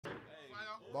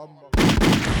Yeah.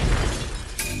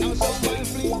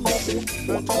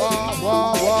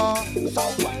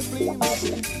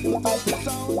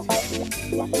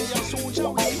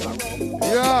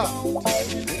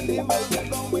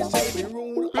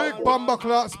 Big Bumba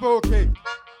Clark Spooky.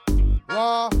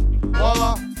 Wah,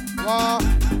 wah, wah,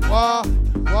 wah, wah,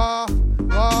 wah,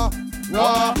 wah,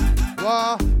 wah,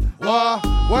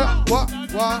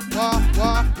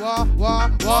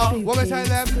 wah, what we say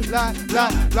them?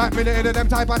 Like minute in them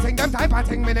type of thing, minute in them type of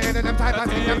thing, minute in them type of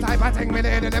thing,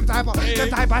 minute in them type of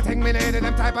thing, minute in them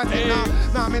type of thing,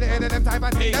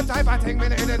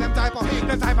 minute in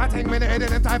them type of thing, minute in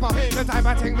them type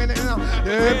of thing, minute in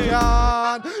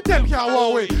them can't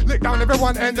war we, lick down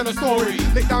everyone, end of the story,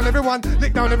 lick down everyone, them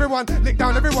can't, I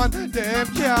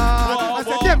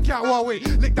said them can't war we,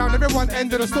 lick down everyone,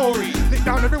 end of the story, lick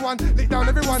down everyone, yo,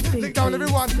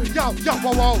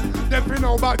 whoa, them fi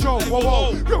know about Joe,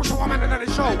 whoa, real show man in the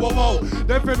show, whoa,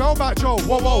 them fi know about Joe,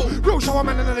 whoa, real show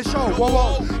man in the show,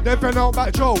 whoa, them fi know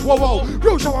about Joe, whoa,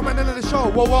 real show man in the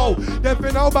show, whoa, them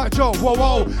fi know about Joe,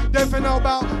 whoa, them fi know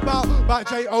about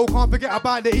J.O., can't forget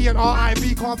about the E and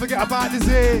R.I.V., can't forget about the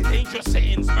Z. Dangerous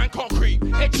settings, man can't creep,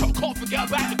 headshot, can't forget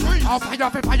about the creep. I'll fire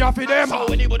off them. So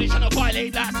anybody trying to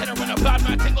violate that, said I run a bad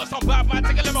man thing or some bad man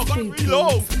thing, let my gun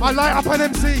reload. I light up an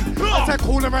MC, I said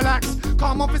cool and relax,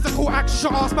 calm on physical action,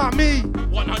 shut ask about me.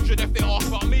 100 if they ask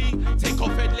about me, take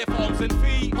off head, lift arms and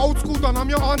feet. Old school done, I'm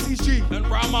your auntie's G. And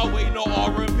round my way, not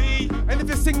R&B. And if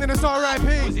you sing, then it's R.I.P.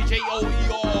 Was it J.O.E.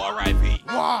 or R.I.P.?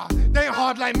 Wow, they ain't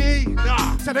hard like me.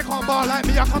 Nah. So they can't bar like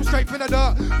me, I come straight from the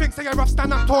dirt. Thinks they get rough,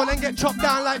 stand up tall and get chopped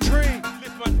down like tree.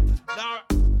 Lift man,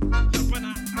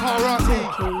 Karate.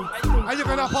 Are you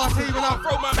gonna party when I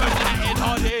throw my back like Ed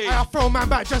Hardy? I throw man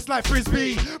back just like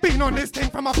Frisbee. Been on this thing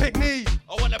from my picnic.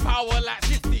 I want the power like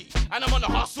 50, and I'm on the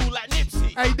hustle like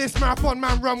Nipsey. Hey, this marathon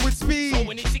man run with speed. So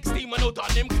when he's 16, man, all done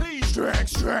them clean.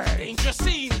 Strength. Dangerous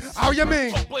scenes. How you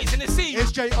mean? Top boys in the scene.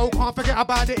 It's J.O., can't forget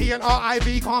about the E and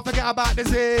R.I.V., can't forget about the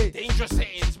Z. Dangerous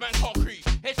settings, man can't creep.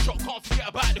 Headshot, can't forget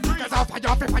about the creep. Cause I'll fire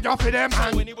off them, man.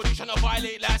 So anybody tryna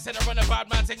violate that, said I run a bad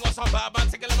man thing or some bad man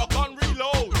thing, let my gun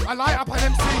reload. I light up an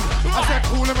MC, I said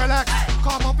cool and relax,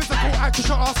 calm on physical action,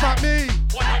 shut ask about me.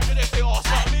 100 if they ask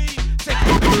about me, take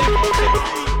off and lift arms and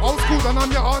feet. Old school and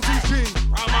I'm your auntie's G.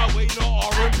 Round my way,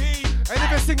 not R&B. And if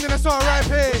you're singing, it's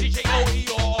R.I.P. Was it J.O.E.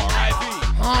 or R.I.P.?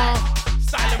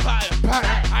 Style and pattern.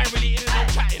 I ain't really in it, no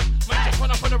chatting. Man, just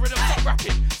run up on the rhythm, stop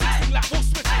rapping. 16 like Will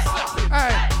Smith is slapping. Hey,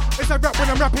 it's a rap when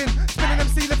I'm rapping. Spinning them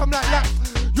C left, I'm like that.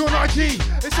 You're not a G,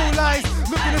 it's all lies.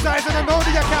 Look in his eyes and I know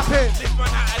that you're capping. Lift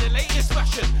man out of the latest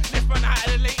fashion. Lift man out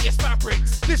of the latest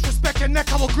fabrics. Disrespect your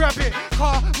neck, I will grab it.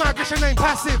 Car, migration ain't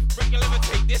passive. Regular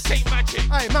levitate, this ain't magic.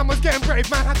 Hey, man was getting brave,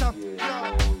 man had to.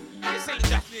 This ain't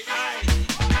just it, aye.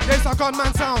 There's a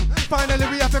gunman sound. Finally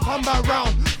we have to come back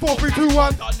round. 4, 3, 2,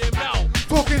 1. Done them now.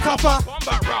 Talking tougher. Come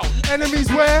back round. Enemies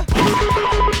where?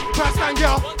 Crash and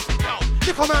girl.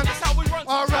 You come on. That's how we run.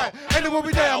 Alright. Anywhere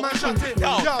we there, man, shut it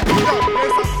down. Yo.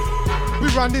 We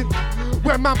running.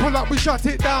 When man pull up, we shut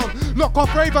it down. Lock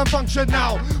off rave and function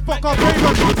now. Fuck off rave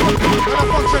and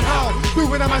function how?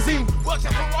 Moving a magazine.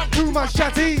 Too much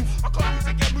chatting. I can't use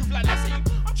it, get moved like Lassie. I'm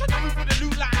trying to move with the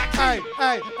loot like Hey,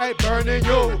 burning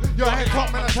you. Your head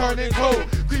top, man, I'm turning cool.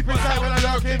 Creep inside when I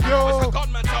lurk in What's you. the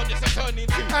gunman sound this is turning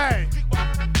to?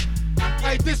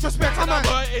 Hey, disrespect, come on.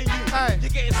 Hurting you. Hey, You're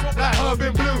getting smoked like like herb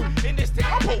in blue. In this thing,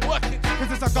 I put work into.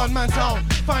 Cause it's a gunman sound.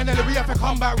 Finally we have to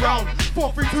come back round.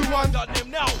 4, 3, 2, 1. Done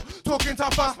them now. Talking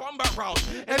tougher. Run back round.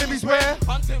 Enemies where?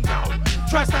 Hunt him down.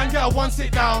 Try stand, get a one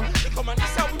sit down. They come on,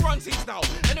 this how we run things now.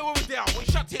 Anywhere we down, we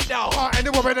shut it down.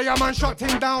 Anywhere where the man shot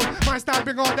him down. Man style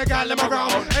bring all the gal them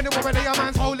around. Anywhere where the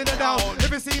man's holding it down.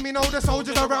 If you see me, know the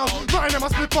soldiers around. Nothing them a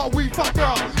split but we fuck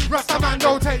around. Rasta man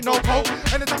don't take no coke.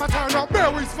 Anytime I turn up,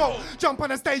 there we smoke. Jump on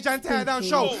the stage and tear down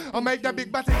show. I'll make the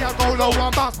big batty girl go low.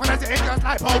 One bounce when I hit just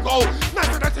like pogo. Nice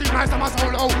to the team, nice to my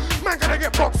solo. Man gonna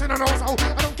get boxing and also.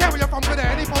 I don't care where you're from, to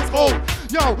any postcode.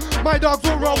 Yo, my dogs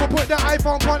will roll. We'll put the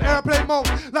iPhone on airplane mode.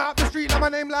 Light up the street, like my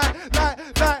name like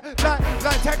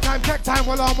tech time,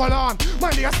 well on.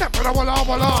 Money a step with a well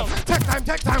on. Tech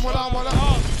time, well on.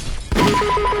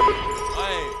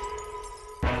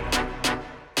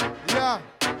 Yeah.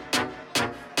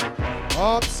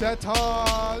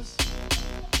 Upsetters.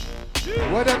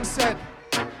 What them said?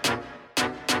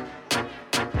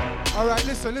 Alright,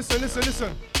 listen.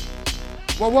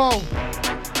 Whoa.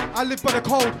 I live by the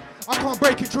code. I can't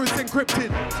break it through, it's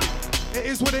encrypted. It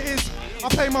is what it is. I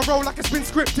play my role like it's been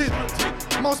scripted.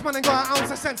 Most man ain't got an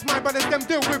ounce of sense, my brothers them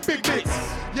deal with big bits.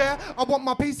 Yeah, I want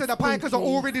my piece of the pie cause I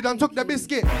already done took the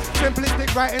biscuit.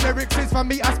 Simplistic writing lyrics is for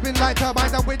me, I spin like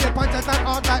turbines and with the punches that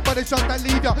aren't like body shots that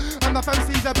leave ya. And the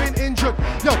MCs have been injured.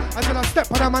 Yo, until I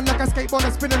step on a man like a skateboard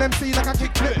and spin an MC like a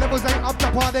kickflip. Levels ain't up the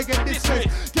par, they get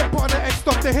dismissed. Get put on the X,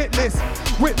 stop the hit list.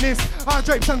 Witness, I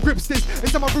drapes and grips this.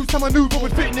 It's on my roots, I maneuver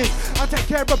with fitness. I take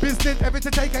care of business,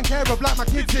 everything taken care of like my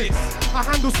kids is. I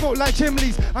handle smoke like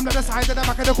chimneys. I'm not the side of the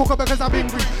back of the cooker because I'm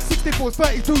angry. 64s,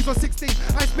 32s or 16.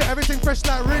 I spit everything fresh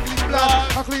like Wrigley's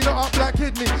blood. I clean it up like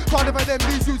kidney. Part of them,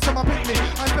 these youths on my picnic.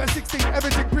 I spit 16,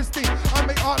 everything pristine. I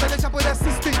make art like the chap with their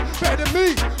system. Better than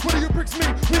me. What do you pricks me?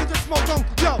 We just smoke on.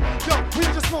 Yo, we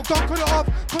just smoke on. Cut it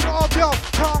off, yo.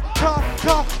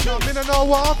 Yo, me no know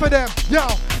what for them. Yo,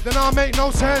 then I make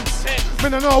no sense. Me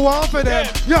no know what for them.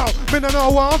 Yo, me no know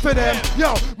what for them.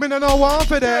 Yo, me no know what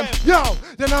for them. Yo,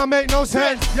 then I make no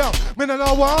sense. Yo, me no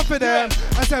know what for them.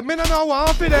 I said, me no know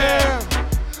what for them.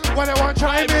 When they want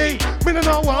try me, me no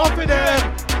know what for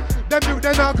them. Them you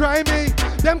they not grimy.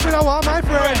 Them could have want my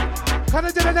friend. Can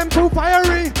I tell them too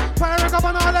fiery? Firing up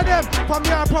on all of them. From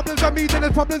here problems are me, then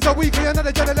the problems are weak. And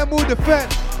another tell them who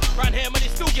defend. Round here, man,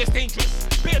 it still gets dangerous.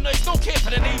 Better noise, don't care for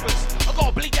the neighbours. I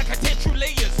gotta bleed like I take through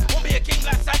layers. Won't be a game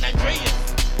like San Andreas.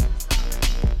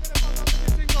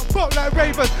 Fuck like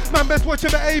ravers, man best watch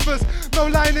your behaviours. No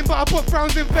lining, but I put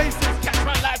frowns in faces. Catch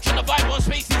man live, tryna vibe on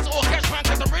spaces. Or catch man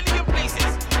cause I'm really in places.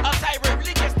 Outside where it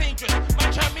really gets dangerous.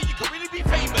 Man try me, you can really be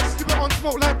famous. You on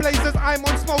smoke like blazers, I'm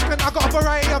on smoke and I got a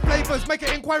variety of flavours. Make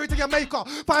an inquiry to your maker.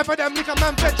 5 of them, make a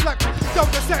man fetch like. Yo,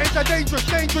 the settings are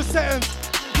dangerous settings.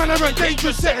 Man, I run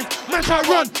dangerous settings. Man, try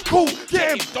run, cool,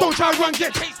 get him. Don't try run,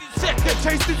 get chased in seconds. Get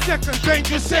chased in seconds,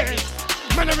 dangerous settings.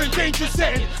 Man, are in dangerous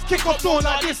settings. Kick off door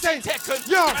like this ain't Tekken.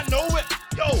 Yo, I know it.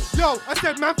 Yo, I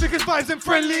said man figures vibes and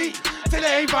friendly. Till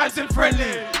they ain't vibes and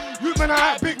friendly. You man,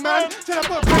 I act big man. Till I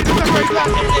put brains in the great black.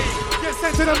 Get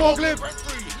sent to the morgue live.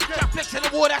 That flex in the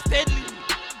war, that's deadly.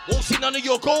 Won't see none of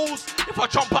your goals. If I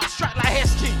jump up, strike like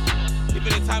Heskey.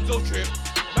 Living in times of trip.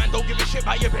 Man, don't give a shit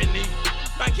about your Bentley.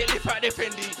 Man, get lift out their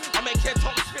Fendi. I make your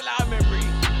top spill out of memory.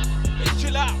 Let's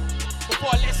chill out.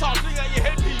 Before I let something fling out your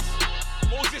headpiece.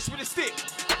 Moses with a stick.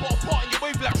 I put a pot in your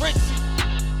wave like Red Sea.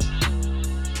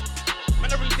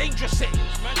 Man, are in dangerous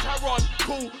settings. Man, try run,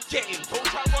 cool, get him. Don't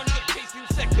try run, get chased in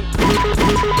seconds.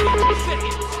 Dangerous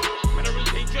settings. Man, are in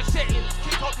dangerous settings.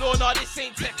 Kick up law, nah, this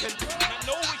ain't Tekken. Man,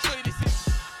 know which way this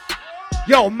is.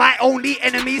 Yo, my only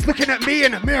enemy's looking at me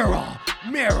in the mirror.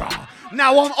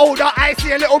 Now I'm older, I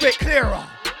see a little bit clearer.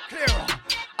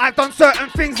 I've done certain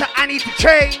things that I need to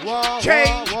change.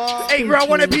 Ain't where I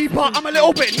wanna be, but I'm a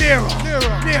little bit nearer.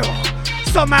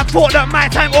 Some man thought that my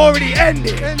time already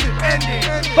ended.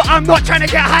 But I'm not trying to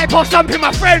get hype or something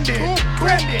my friend did.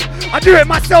 I do it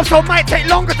myself, so it might take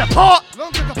longer to part.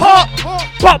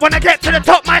 But when I get to the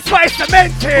top, my spot is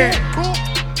cemented.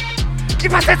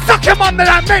 If I said suck your mum, then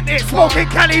I meant it. Smoking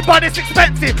Cali, but it's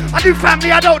expensive. I do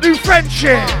family, I don't do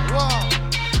friendship.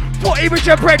 Thought he was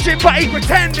your brethren, but he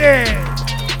pretended.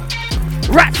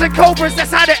 Rats and cobras,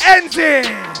 that's how the ends is.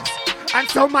 And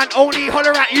some man only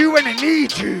holler at you when they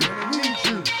need you.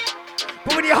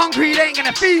 But when you're hungry, they ain't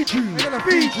gonna feed you.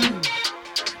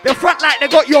 They'll front like they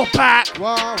got your back.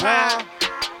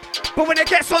 But when it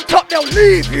gets on top, they'll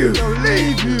leave you.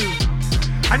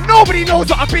 And nobody knows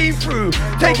what I've been through.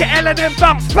 Take an L and then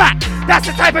bounce back. That's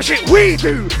the type of shit we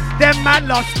do. Them man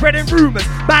love spreading rumors.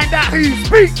 Mind out who you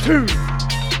speak to.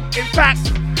 In fact,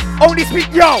 only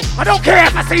speak, yo, I don't care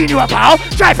if I seen you about.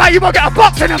 Drive out, you will get a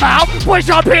box in the mouth. Boys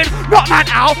jumping, knock man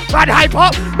out. Ride hype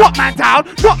up, knock man down.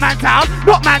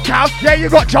 Yeah, you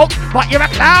got jokes, but you're a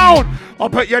clown. I'll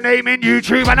put your name in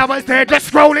YouTube and I was there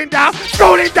just scrolling down.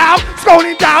 Till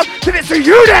it's to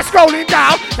you they're scrolling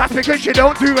down. That's because you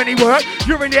don't do any work.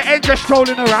 You're in your end just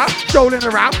strolling around.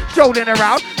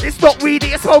 It's not weed that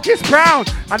you smoke, it's brown.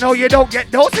 I know you don't get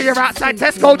those, so you're outside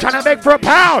Tesco trying to beg for a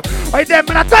pound. Wait, then,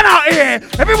 man, I done out here.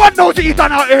 Everyone knows that you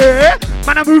done out here.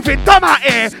 Man, I'm moving dumb out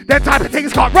here. Them type of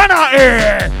things can't run out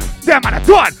here. Them man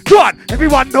are done.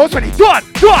 Everyone knows when he's done.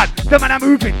 Them man are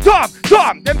moving dumb.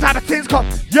 Them type of things come.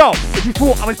 Yo, if you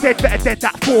thought I was dead, better dead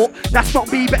that thought. That's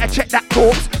not me, better check that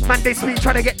corpse. Man, they speak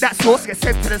trying to get that sauce, get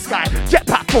sent to the sky.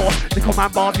 Jetpack force, they call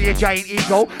man bars with your giant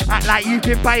ego. Act like you've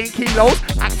been buying kilos.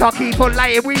 Act our keep on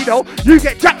lying, we know. You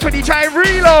get jacked when you try and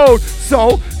reload.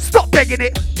 So, stop begging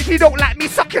it. If you don't like me,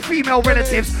 suck your female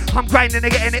relatives. I'm grinding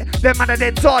and getting it. Them man are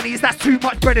dead Zarnies, that's too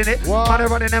much bread in it. Man are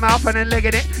running them mouth and then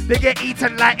legging it. They get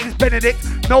eaten like it's Benedict.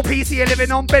 No PC, you're living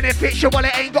on benefits. Your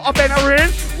wallet ain't got a benerin.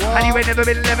 And you ain't never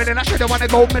been leveling. I should've wanna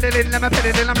go meddling. Let me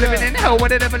peddling. I'm living in hell where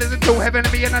the devil isn't too heaven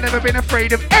to me. And I've never been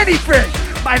afraid of anything.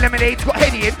 My lemonade's got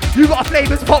Henny in. You got a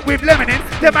flavors pot with lemon in.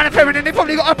 Them man are feminine, they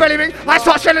probably got a belly ring. I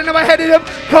start shelling in my head in them.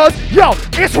 Cause, yo,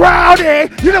 it's rowdy.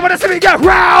 You don't wanna see me get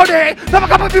rowdy. Never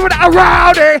come with people that are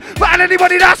rowdy. But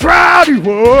anybody that's rowdy,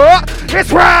 what?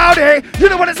 It's rowdy. You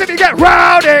don't wanna see me get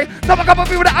rowdy. Never come with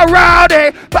people that are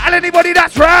rowdy. But anybody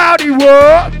that's rowdy,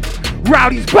 what?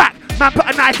 Rowdy's back. Man put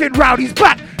a knife in Rowdy's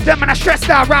back. Them man are stressed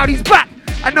out, Rowdy's back.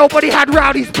 And nobody had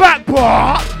Rowdy's back,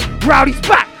 but Rowdy's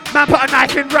back. Man put a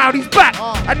knife in Rowdy's back.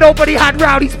 And nobody had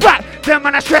Rowdy's back. Them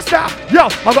man are stressed out. Yo,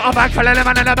 I got a bag full of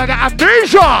lemon and a bag of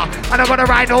amnesia. And I got a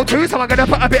rhino too, so I'm gonna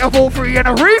put a bit of all three in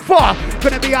a reefer.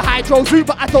 Gonna be a hydro zoo,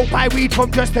 but I don't buy weed from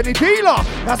just any dealer.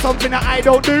 That's something that I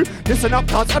don't do. Listen up,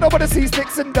 cuz I don't wanna see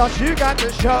sticks and dust. You got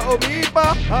to show me,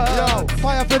 but yo,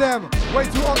 fire for them. Way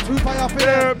too hot to fire for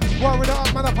them. One with the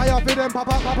up, man, I fire for them. Fire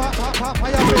for them.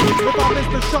 If I miss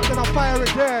the shot, then I fire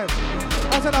again.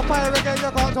 I said I fire again, you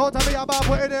can't talk to me about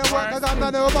putting in work. Cause I'm the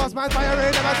new boss, man,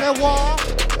 firing. And I said, what?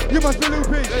 You must be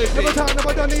loopy. Never time,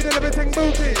 never done needing everything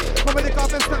booty. Come and lick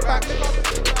up and step back.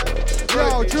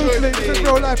 Yo, truthfully, this is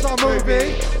real life, not a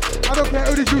movie. I don't care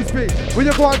who the juice be. When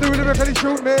you go and do the lyric, they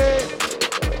shoot me.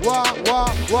 What?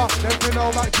 Them to know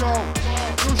about Joe.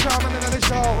 Real shaman in the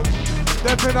show.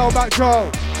 Them to know about Joe.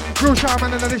 Real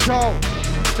shaman in the show.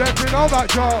 Them to know about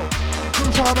Joe.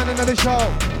 Real shaman in the show.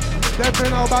 Them to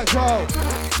know about Joe.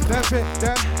 Them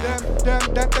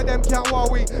can't war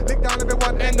we. Lick down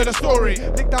everyone, end of the story.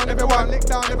 Lick down everyone, lick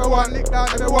down everyone, lick down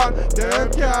everyone.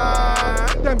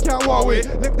 Them can't war we.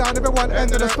 Lick down everyone,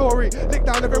 end of the story. Lick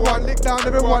down everyone, lick down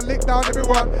everyone, lick down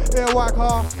everyone. Here, white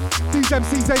car. These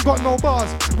MCs ain't got no bars.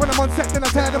 When I'm on set, then I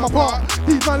tear them apart.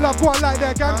 These man love one like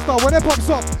their gangster. When they pops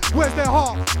up, where's their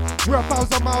heart? We're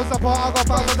 1,000 miles apart. I got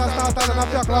thousands of stars and I'm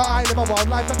young. I live a wild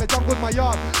life and the jungle's my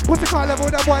yard. What's the car level?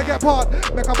 That boy get part.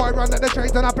 Make a boy run at the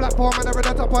trains on a platform and over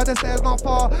the top of the stairs not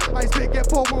far. I speak get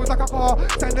 4 wheels like a car.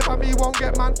 Send it by me, won't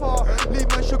get man far. Leave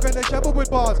man shook in the shovel with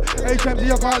bars. HMD,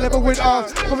 you can't level with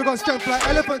us. But we got strength like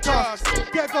elephant tusks.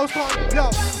 Get ghost con,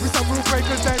 yo. We some rule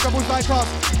breakers, they doubles like us.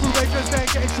 Rule breakers, they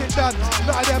ain't getting shit done.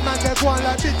 Not of them man, they're going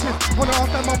like bitches. Wanna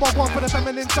ask them on one for the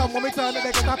feminine son. When we turn it,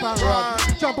 they can tap and run.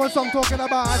 Jump on some talking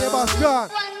about how they bust gun.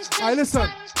 I listen.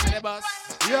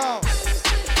 Yo.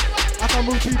 I can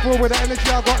move people with the energy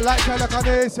I got like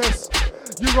telekinesis.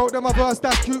 You wrote them a verse,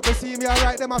 that's cute, but see me, I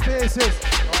write them my faces.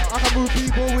 I can move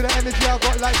people with the energy I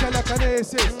got like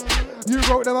telekinesis. You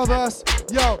wrote them a verse,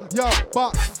 yo,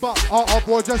 but art of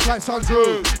war just like Sun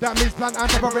Tzu. That means plan and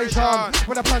preparation.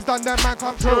 When the plan's done, then man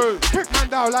come true. Kick man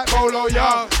down like Bolo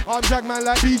Young. Arm drag man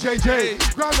like BJJ.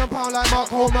 Ground and pound like Mark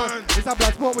Holman. It's a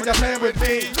blood sport when you're playing with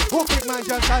me. Hook kick man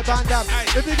just like Van Damme.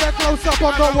 If you get close up,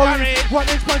 don't worry.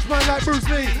 1-inch punch man like Bruce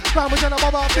Lee. Fan with an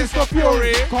above fist of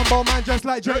fury. Combo man just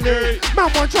like Jet Li. Man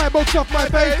one try box off my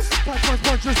face. Catch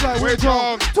punch just like Wade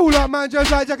John. Tool up man just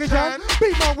like Jackie Chan.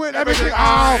 Beat man with everything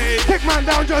out. Kick man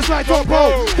down just like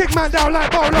Topo. Kick man down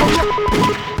like Bolo.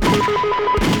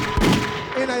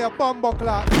 Inna your bumbo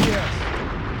clock, yes.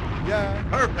 Yeah.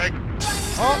 Perfect.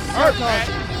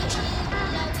 Perfect.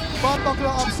 Bumbo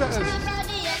clock upsetters.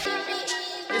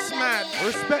 It's mad.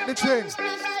 Respect the thing.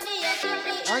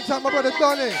 I ain't talking about the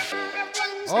Donny.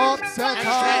 Upsetter.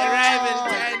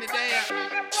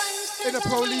 In the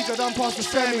pro league, I done past the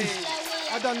semi.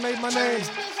 I done made my name.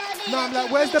 Now I'm like,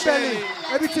 where's the belly?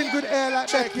 Everything good air like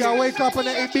Becky. I wake up and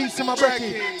it beats in my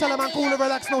brekkie. Tell a man cool and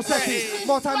relax, no secchi.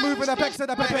 More time moving the pecs to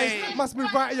the pepe. Must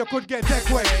move right or you could get deck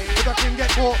weight. If I can get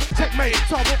caught, checkmate.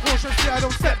 Talk with caution, see I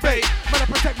don't step bait. Man, I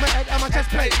protect my head and my chest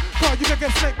plate. Cause you can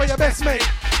get snaked by your best mate.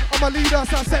 I'm a leader,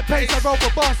 so I set pace. I roll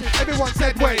with bosses, everyone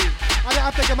said wait. I let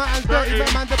have to get my hands dirty,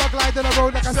 but man, never glide in the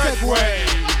road like a Segway.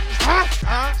 Huh?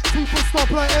 People stop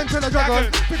like enter the dragon.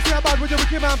 Fix your bad with your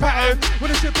wicked man pattern. When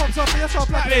the shit pops up, you start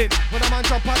flapping. When a man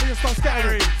jump out, you start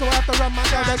scattering. So I have to run man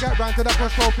down, they get round to the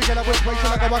first row. Figure out which way till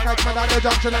I go back, man down the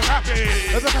junction and happy.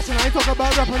 Every question I ain't talk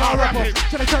about rapping, I'll rap it.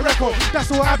 Check the record,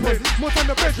 that's what happened. More time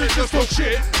the bedroom just talk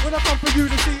shit. When I come for you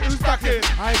to see who's backing.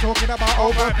 I ain't talking about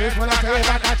over this. When I say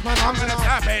that, that's man, I'm gonna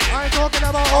tap it. I ain't talking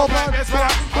about over this.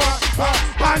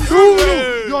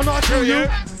 Bandulu. You're not true, you.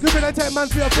 You've been a 10 man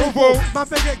for your football. Man,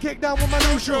 they get kicked down with my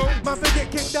new shoe. Man,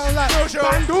 forget kicked down like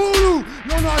Bandulu.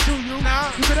 No, not shoe you.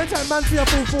 You could attack man for your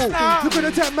fool. You could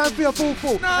attack man for your fool.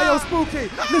 Hey, yo, Spooky.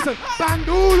 Listen,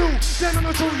 Bandulu. Then I'm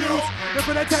not shoe you. You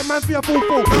could attack man for your fool.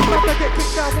 Man, forget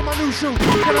kicked down with my new shoe.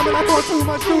 Then I'm gonna got too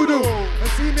much doo-doo. And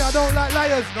see me, I don't like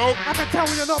liars. Nope. I can tell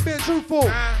when you're not being truthful.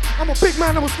 I'm a big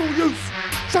man, I'm a school youth.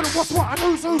 Show them what's what and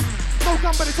who's who. No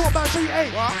gun, but they talk about 3-8.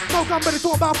 No gun, but they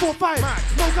talk about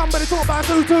 4-5. No gun, but they talk about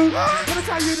 2-2. Let me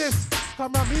tell you this.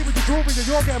 Come around me with your jewelry that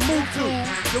you're getting moved to.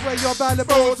 The way your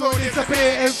valuables will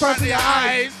disappear in front of your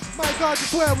eyes. My God, I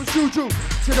swear it was juju.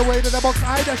 See the way that the box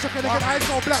eye, that shook and get eyes,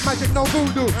 no black magic, no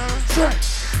voodoo.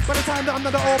 Stretch. By the time that I'm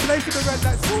not the old place, it'll be red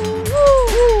like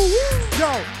yo,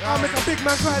 I'll make a big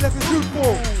man cry like a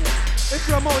youthful. If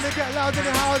you're a moan, they get loud in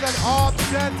the house and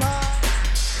upset.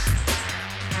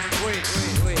 Wait.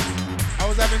 I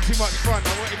was having too much fun.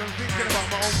 I wasn't even thinking about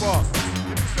my own bar.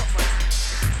 Let me stop, man.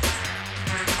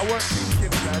 I weren't thinking,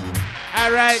 man.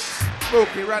 Alright.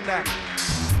 Okay, run that.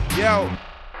 Yo.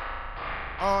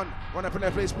 On. Run up in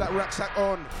their face, black rucksack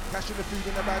on. Cash in the food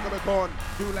in the bag of a con.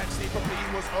 Do like snake up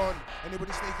he was on.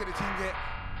 Anybody snake in the team get?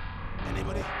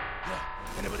 Anybody? Yeah.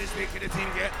 Anybody snake in the team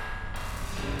get?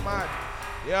 Man.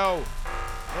 Yo.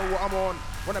 Know what I'm on.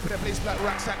 Run up in the place, black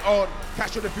rucksack on.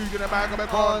 Cash in the food in the bag of a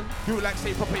con. Do like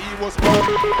snake property was on.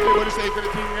 Anybody snake in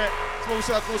the team get? Small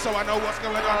circle so I know what's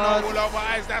going on. No all over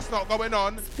eyes, that's not going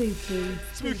on.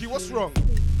 Spooky, what's wrong?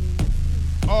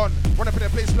 On, run up in the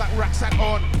place, black rucksack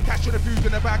on. Cash in the food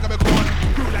in the bag of a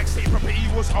con. Do like say property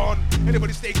was on.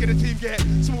 Anybody stake in the team get?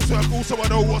 Small circle so I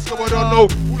know what's going on.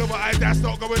 No, all over eyes, that's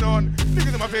not going on.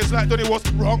 Niggas in my face like Donny what's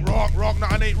wrong.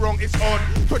 Nothing ain't wrong, it's on.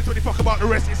 2020 fuck about the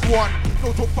rest, it's one.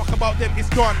 No talk fuck about them, it's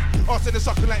gone. Arson and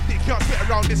sucking like dick, can't spit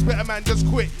around this better man, just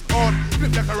quit. On,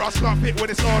 flip like a rascal pit when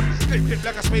it's on. Clip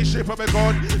like a spaceship, I'm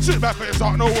gone. Sit back on your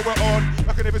start, know what we're on.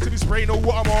 I can never see me spray, know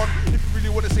what I'm on. If you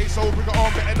really wanna say so, bring it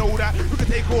on, better know that. We can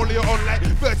take all of your online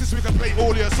versus we can play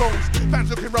all your songs. Fans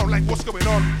looking round like what's going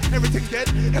on. Everything dead,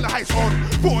 hella highs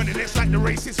on. Born in it's like the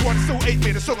racist one. Still 8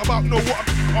 made a song about know what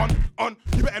I'm on.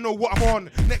 You better know what I'm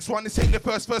on. Next one is take the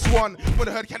first one. When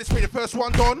I heard Candice play the first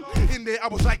one done. In there I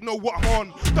was like know what I'm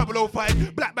on.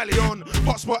 005, Black Valley on.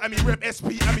 Hotspot and me rep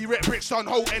SP and me rep Brixton.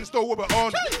 Whole end store we're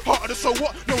on. Heart of the soul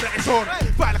what? Know that it's on.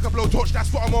 Fight like a blowtorch,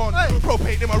 that's what I'm on.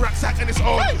 Propane in my rucksack and it's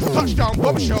on. Touchdown,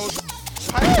 bomb shows.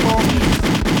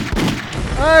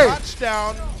 Hey!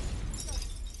 Touchdown.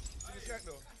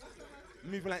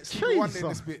 Moving like Stevie Wonder in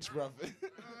this bitch, bruv.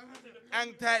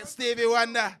 Hang tight, Stevie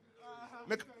Wonder.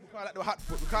 We call that the hot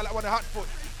foot. We call that one the hot foot.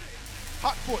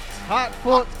 Hot foot. Hot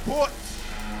foot. Hot foot.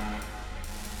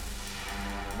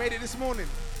 Made it this morning.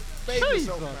 Babe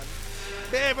yourself, man.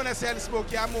 Babe, when I say I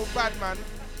smoke, yeah, I move bad, man.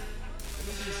 Let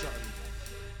me do something.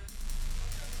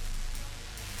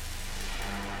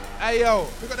 Hey, yo,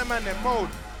 we got the man named Mode.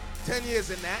 10 years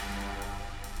in that.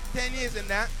 10 years in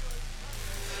that.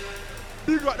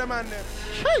 You got the man there.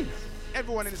 Jeez.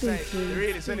 Everyone in the state. The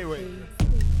realest anyway.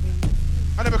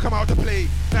 I never come out to play.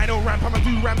 Now I don't ramp, I'ma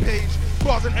do rampage.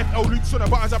 Bars and FL loops on the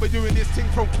buttons, I've been doing this thing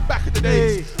from back in the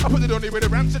days. I put it on there with the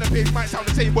ramps and the page might sound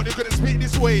the same, but they couldn't speak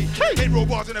this way. Ain't roll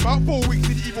bars in about 4 weeks,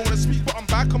 didn't even want to speak, but I'm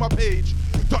back on my page.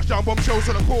 Touchdown bombshells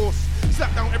on the course.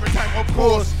 Slap down every time, of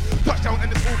course. Touchdown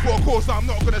and it's all for a course. Now I'm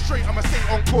not gonna straight, I'ma stay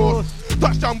on course.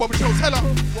 Touchdown bombshells, hella.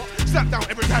 Slap down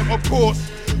every time, of course.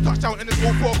 Touchdown and it's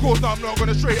all for a course. Now I'm not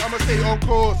gonna straight, I'ma stay on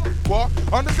course. What?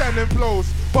 Understand them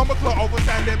flows. Bomber clock,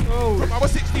 overstand them. From our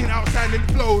 16 outstanding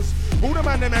flows. All the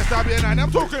man them SW9,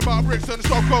 I'm talking about bricks and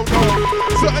Stockholm, no.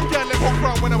 Certain girl them hook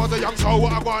round when I was a young soul.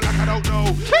 What I got like I don't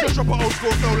know. Just drop an old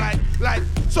school flow like,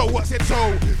 so what's it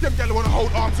so? Them girl wanna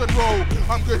hold arms and roll.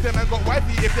 I'm good, them and got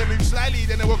wifey. If they move slightly,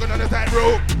 then they're walking on the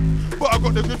tightrope. But I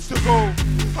got the goods to go.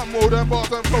 I'm more than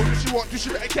bars and flows. If she want to, she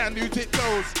better can do tit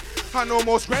toes. I know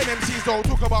most great MCs don't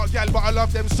talk about gal, but I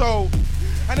love them so.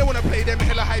 And they wanna play them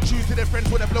hella high tunes to their friends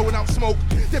when they're blowing out smoke.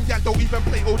 Them gal don't even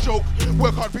play or joke.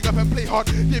 Work hard, pick up and play hard.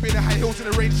 Give me the high hills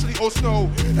in the rain, sleet or snow.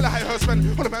 Hella high horseman,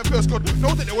 all the man first God.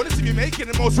 Know that they wanna see me making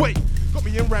the most weight. Got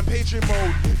me in rampaging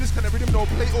mode. This kind of rhythm don't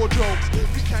play or jokes.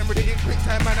 Big camera in quick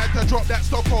time, man. I had to drop that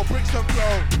stock or bricks and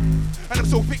flow. And I'm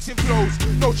still fixing flows.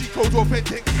 No cheat codes or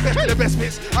authentic. Best of the best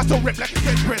bits. I still rep like a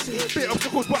bench press. Bit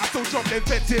obstacles, but I still drop them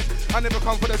fences. I never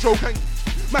come for the joke and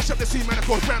mash up the scene, man, of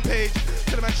course, rampage.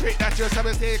 Tell them man straight, that's just a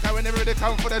mistake. I will never really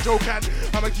come for the joke and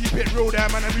I'ma keep it real, damn,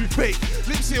 man, I do fake.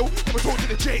 Lip seal, never talk to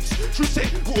the jakes. True say,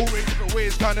 we're all in different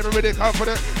ways, can't never really come for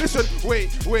the. Listen,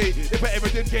 wait, if I ever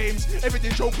did games, ever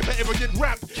did joke, if I ever did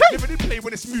rap. Never did play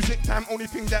when it's music time, only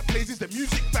thing that plays is the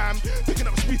music, fam. Picking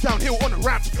up speed downhill on the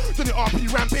ramp. Done the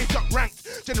RP rampage up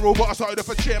ranked. General, but I started off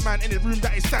a chairman in the room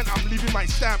that is stand. I'm leaving my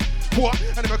stamp. What?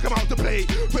 I never come out to play.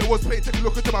 But it was play, take a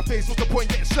look into my face. What's the point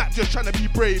getting slapped just trying to be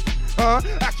brave?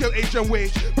 Act your age and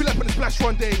wage. Pull up on the splash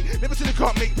one day. Never said I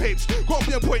can't make papes. Can't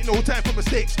be a point, no time for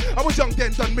mistakes. I was young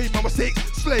then, done made my mistakes.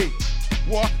 Slay.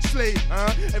 What? Slay,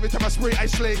 Every time I spray, I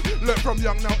slay. Learn from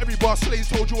young now, every boss slays.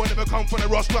 Told you I never come from the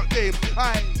Ross Clark game.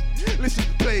 Listen,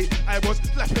 play. I was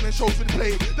flapping and shows for the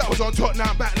play. That was on top, now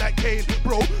I'm back like Kane.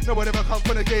 Bro, no one ever come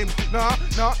from the game. Nah,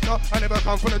 I never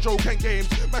come from the joke and games.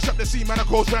 Mash up the scene, man, I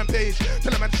cause rampage.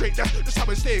 Tell a man straight, that's just how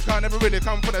I stay. Can't never really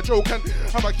come from the joke and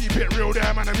I'ma keep it real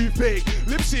there, man, I be fake.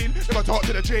 Lip scene, never talk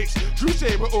to the jakes. True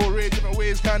say, we're all rage different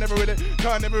ways. Can't never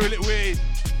really wait.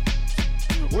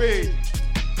 Wait.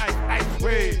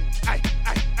 Wait.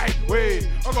 Wait.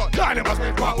 I got nine of us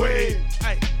make part wait.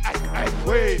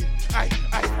 Wait.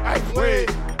 Wait.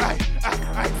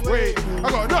 I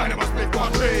got nine of us make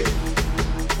part wait.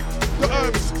 The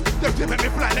herbs, them make me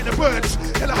fly like the birds.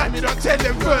 Tell a hand me don't tell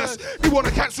them first. You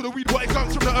wanna cancel the weed, but it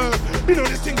comes from the earth. Been on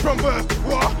this thing from birth.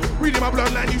 What? Weed in my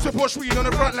bloodline, used to push weed on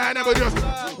the front line, never just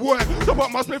what? The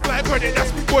bot must be fly credit,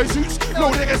 that's me boy suits. No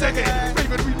niggas second.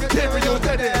 Favorite weed material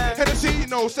steady. Hennessy,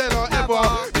 no seller ever.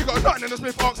 You got nothing in the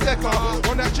Smith Ox Decker.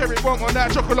 On that cherry bomb, on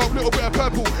that chocolate, little bit of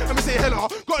purple. Let me say hello,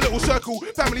 got a little circle,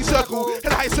 family circle.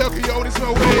 Hella high circle, yo, there's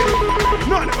no way.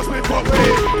 None of us Smith Pop way.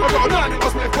 I got none of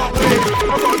us Smith Pop way.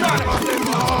 I got none of us Smith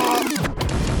Pop.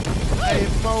 Hey,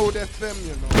 Mode FM,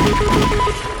 you know.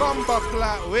 Come back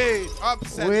flat, wait,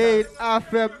 upset. Wait,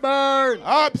 after burn.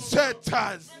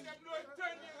 Upsetters.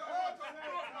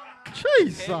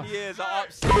 Jesus. 10 years of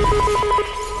upset.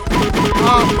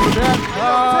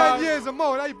 10 years of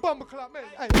more, hey, bumper clap, man.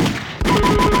 Hey.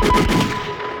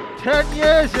 10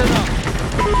 years, you know.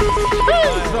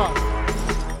 Jesus.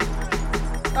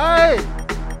 Hey.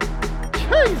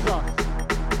 Jesus.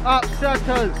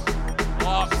 Upsetters.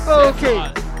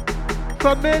 Okay.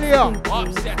 Familiar.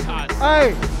 Upsetters.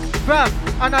 Hey. Fam.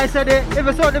 And I said it, if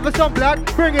it's on blood,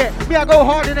 bring it. Me, I go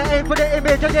hard in the aim for the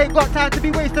image. I ain't got time to be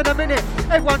wasting a minute.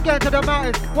 Everyone getting to the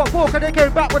mountains. What for? Cause they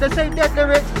came back with the same dead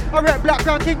lyrics. I rep Black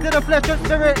Crown Kings in the flesh and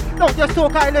spirit. Don't just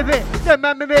talk, I live it. Them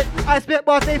man mimic. I spit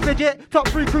bars, they fidget. Top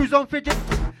 3 crews on fidget.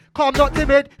 Calm, not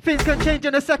timid. Things can change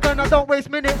in a second. I don't waste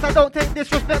minutes. I don't take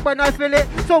disrespect when I feel it.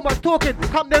 So much talking,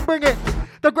 come then bring it.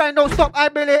 The grind don't stop, I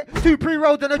mill it. 2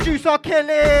 pre-rolls and the juice I'll kill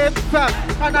him. Fam,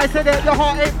 and I said it, your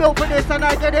heart ain't built for this, and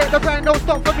I get it. The grind don't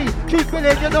stop for me. Choose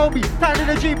billing, you know me. Time in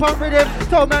the Jeep on rhythm.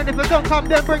 So man, if it don't come,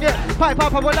 then bring it. Pipe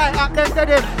up, I will light up, then dead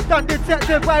him. Done did sets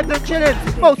and vibes and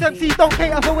chillin'. Most MCs don't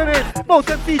cater for women. Most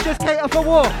MCs just cater for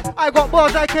war. I got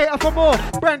bars, I cater for more.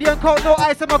 Brandy and coke, no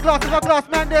ice in my glass. In my glass,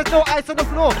 man, there's no ice on the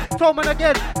floor. Told man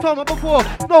again, told man before.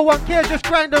 No one cares, just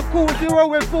grind and cool. Zero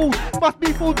with fools. Must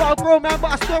be fools, but I'll grow, man,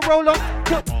 but I still roll on.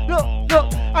 Look,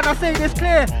 and I say this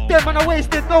clear. Them man are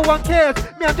wasted, no one cares.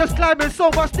 Me, I'm just climbing so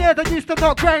much stairs. I used to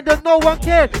not grind and no one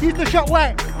cared. Used to shot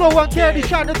white, no one cared. He's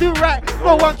trying to do right,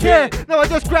 no one cared. Now I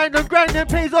just grind and grinding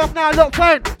pays off. Now I look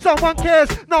fine, someone cares.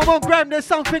 Now I'm on grind, there's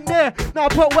something there. Now I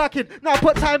put work in, now I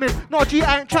put time in. No G,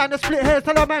 I ain't trying to split hairs.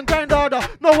 Tell a man grind harder,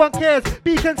 no one cares.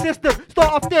 Be consistent,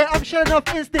 start off there. I'm shelling off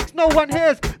instincts, no one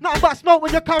hears. Nothing but smoke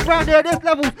when you come round here. There's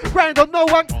levels, grind on no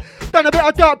one. Done a bit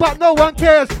of dirt, but no one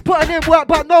cares. Putting in work,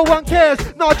 but no one cares.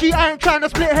 No G, I ain't trying to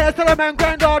split hairs. Tell a man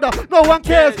grind harder, no one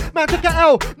cares. Man took an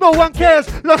L, no one cares.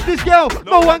 Lost this girl,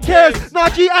 no one cares. No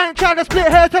G, I ain't trying to split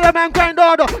hairs. Tell a man grind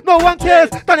harder, no one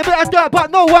cares. Done a bit of dirt,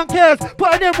 but no one cares.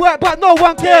 Putting in work, but no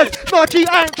one cares. No G,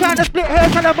 I ain't trying to split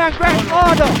hairs. Tell a man grind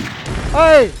harder.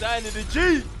 Hey, Sign in the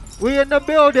G. we in the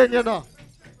building, you know.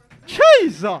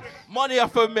 Jesus. Money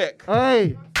off a Mick.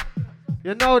 Hey,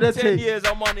 you know the 10 thing. years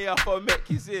of money off a Mick,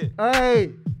 you see it?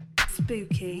 Hey,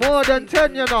 Spooky. more than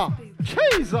 10, you know.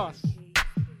 Jesus.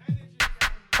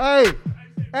 Hey,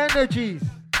 energies.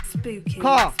 Spooky.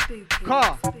 Car, Spooky.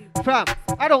 car, Spooky. fam,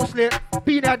 I don't slip,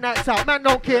 been had nights out, man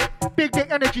don't care, big dick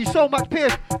energy, so much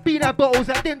piss, been had bottles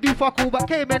that didn't do fuck all, but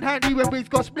came in handy when weeds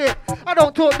got split, I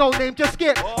don't talk no name, just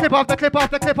skip, clip after clip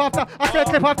after clip after, I said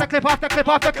clip after clip after clip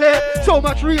after clip, so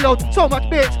much reload, so much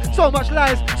bits, so much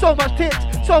lies, so much tips,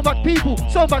 so much people,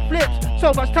 so much flips,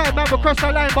 so much time man will cross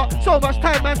the line, but so much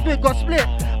time man's split got split,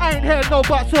 I ain't heard no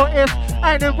buts or ifs,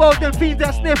 I ain't involved in fiends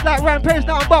that sniff like rampage,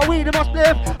 nothing but weed in my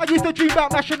spliff, I used to dream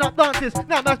about mashing up dances,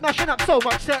 now man's mashing up so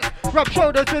much sex, rub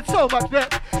shoulders with so much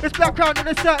vet, it's Black Crown in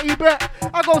a 30 bet,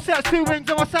 I go sets 2 wings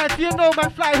on my side so you know man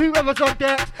fly whoever's on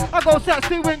decks, I go sets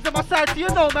 2 wings on my side so you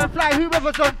know man fly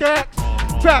whoever's on decks,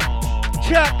 trap,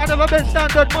 check, I never been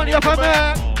standard money off a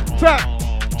man, trap,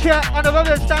 check, I never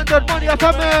been standard money off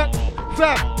a man,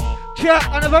 trap, check,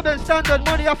 I never been standard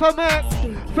money off a man,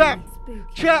 trap,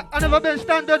 check, I never been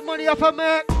standard money off a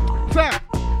man, trap,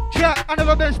 check, cat, I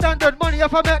never been standard. Money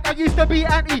off a Mac, I used to be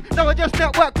anti. Now I just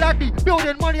network gladly.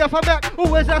 Building money off a Mac,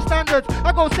 always have standards.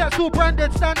 I go sets all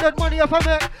branded, standard money off a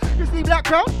Mac. You see black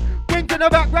crowd? Wings in the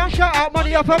background, shout out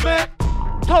money off a Mac.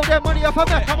 Told them money off a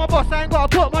Mac, I'm a boss, I ain't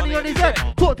gotta put money on his head.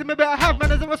 Talk to me better have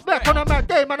manners and respect. On a mad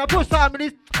day, man, I push something in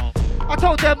his... I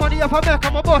told them money off a Mac,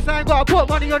 I'm a boss, I ain't gotta put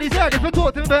money on his head. If you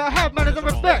talk to me better have manners and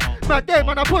respect. Mad day,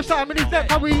 man, I push something in his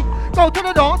neck. And we go to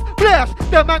the dance, bless.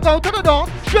 Them man go to the dance,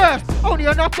 stressed. Only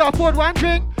enough to afford one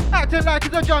drink, acting like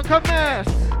it's a drunken mess.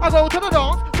 I go to the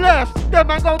dance, bless. Them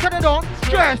man go to the dance,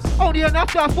 stressed. Only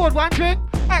enough to afford one drink,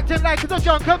 acting like it's a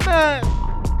drunken mess.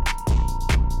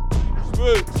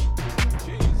 Smooth.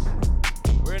 Jeez.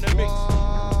 We're in the mix.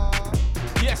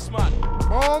 Yes, man.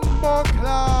 Bombo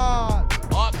clad.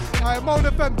 I'm on the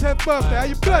 10th birthday. Are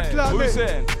you blood clot, Who's mate?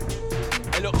 saying?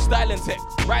 Hey, look, style and tech.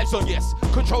 Rhymes on yes.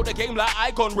 Control the game like I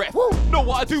gone ref. Woo. Know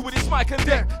what I do with this mic and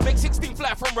deck. Make 16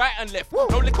 fly from right and left. Woo.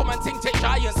 No little man ting take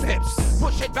giant steps.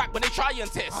 Push it back when they try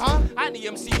and test. And the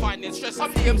MC finding stress.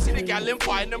 I'm the MC, the gal and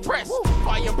fine and press.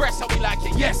 Fire and breast, how we like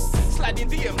it, yes. Sliding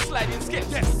DM, sliding skips.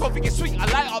 Yes. Don't think it's sweet, I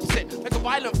like upset. Make a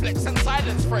violent flex and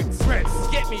silence threats.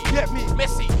 Get me,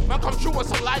 messy. Man come true on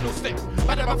some Lionel step.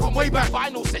 Man, I'm from way back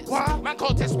final sets. What? Man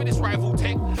can't test with this rival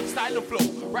tech. Style and flow,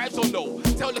 rhymes or no.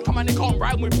 Tell the command they can't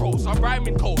rhyme with pros. I'm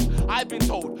rhyming cold, I've been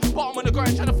told. But I'm on the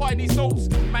grind trying to find these notes.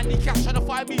 Man, the cash trying to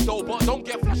find me though. But don't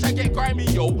get flash, I get grimy,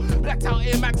 yo. Blacked out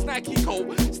Air Max Nike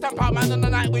coat. Stamp out man on the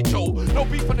night with Joe. No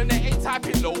beef on the net, ain't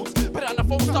typing lows. Put it on the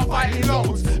phone, start fighting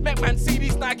loads. Make man see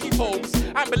these Nike foams.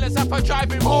 Ambulance up for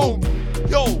driving home.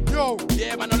 Yo,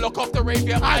 yeah man, I lock off the rave,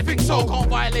 yeah, I think so. Can't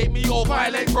violate me or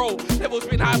violate bro. Levels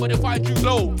been high, but they find you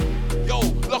low. Yo,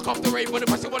 lock off the rave, when the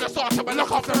person wanna start up and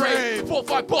lock off the rave.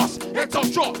 4-5 boss, head top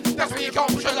drop, that's when you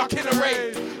can't push your luck in the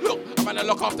rave. Look, I'm gonna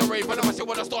lock off the rave, when the person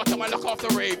wanna start up and lock off the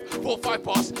rave. 4-5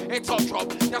 boss, head top drop,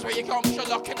 that's when you can't push your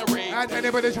luck in the rave. And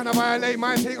anybody trying to violate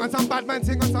my thing on some bad man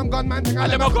thing, on some gunman thing. I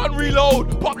let my gun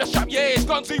reload, pop the strap, yeah, it's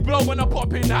gun to blow when I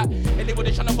pop in that.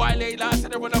 Anybody trying to violate that,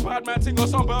 said they run a bad man thing or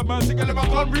some bad man thing. I let my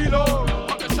gun reload,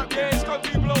 pop the strap, yeah, it's gun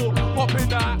to blow, pop in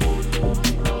that.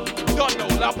 Don't know,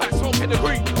 loud pack smoking the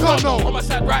green. Don't know, on my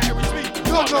side right every speed.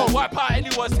 Don't know, wipe out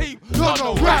anyone's team. Don't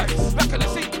know, rags, back in the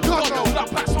seat. Don't know, loud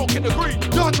pack smoking the green.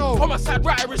 Don't know, on my side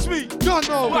right every speed. Don't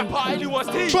know, wipe out anyone's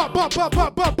team. Fire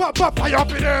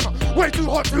up in them. Way too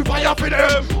hot to fire up in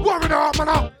them. Warring up, man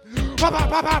up. Fire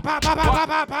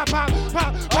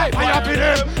up in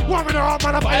them. Warring up,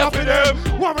 man up. Fire up in them.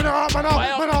 Warring up, man up.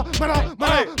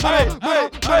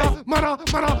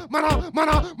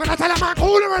 Man, tell a man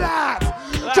cool and relax.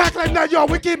 Tackling that, yo,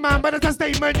 wicked man, but it's a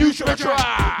statement you should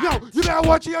try. Yo, you better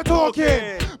watch your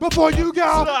talking before you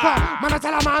go. Man, I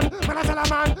tell a man, man, I tell a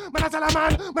man, man, I tell a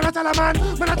man, man, I tell a man,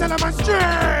 man, I tell a man,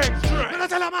 straight. Man, I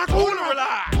tell a man, cool and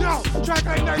relax. Yo,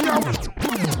 tackling that, yo.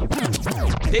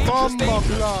 Bomba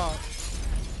class.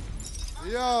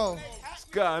 Yo. It's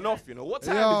going off, you know. What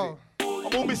time is it?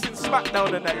 I'm all missing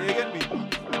SmackDown and that, you get me?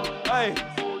 Hey,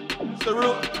 it's the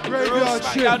real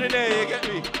SmackDown in there, you get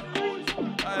me?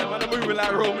 Hey, man, I'm moving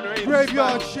like Roman Reigns.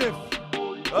 Graveyard shift.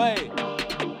 Hey.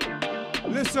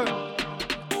 Listen.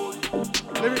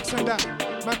 Lyrics and that.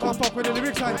 Man can't fuck with the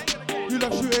lyrics and you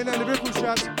love shooting and lyrical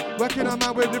shots. Working on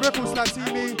man with lyrical slaps. See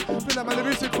me, feel like my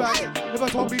lyrics in fact. Never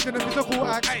told me to the physical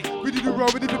acts. We do roll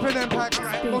with the flipping impact.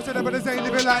 Most of them brothers ain't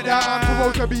living like that. I'm too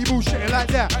old to be bullshitting like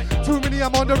that. Too many,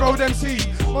 I'm on the road MC.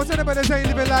 Most of them brothers ain't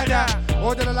living like that.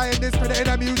 All the lying this, put it in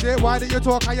the music. Why do you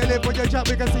talk how you live when you chat?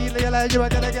 We can see you like you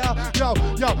ain't gonna get up. Yo,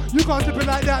 you can't slip it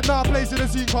like that. Nah, place in the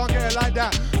scene, can't get it like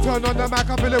that. Turn on the mic,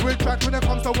 I fill it with track. When it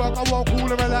comes to work, I won't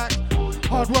cool and relax.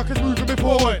 Hard work is moving me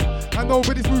forward, and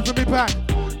nobody's moving me back.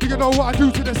 Do you know what I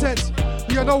do to the sets?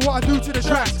 Do you know what I do to the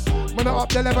tracks? When I up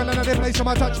the level and the place on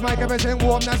my touch mic, everything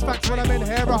warm, that's facts. When I'm in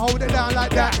here, I hold it down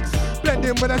like that. Blend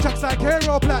in with the tracks like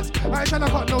hero plats. I ain't tryna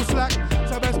cut no slack.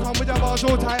 So best come with your bars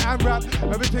all tight and rap.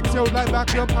 Everything sealed like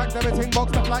vacuum packed, everything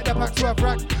boxed up like the packs worth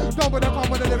rack. Don't wanna come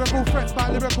with the lyrical threats,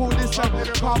 but lyrical this time.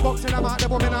 Can't boxing them out, the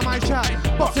woman on my chat.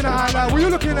 Boxing the highlight, what you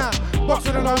looking at?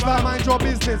 Boxing the nose like mind your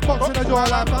business. Boxing the jaw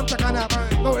like I'm checking up.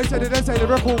 Notice they didn't say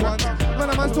lyrical ones. When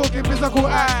a man's talking physical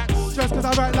acts. Just cause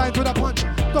I write lines with a punch.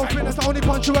 Don't think that's the only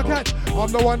punch you will catch.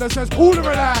 I'm the one that says cool and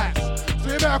relax.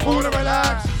 So you better cool and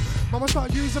relax. Mama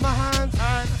start using my hands.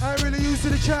 I ain't really used to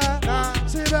the chat.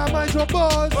 So you better mind your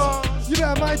bars. You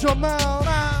better mind your mouth.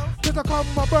 Cause I come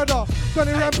with my brother. Done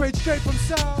a rampage straight from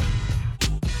south.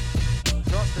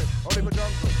 Trust it. Oliver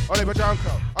Junko, Oliver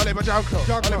Junko, Oliver Junko,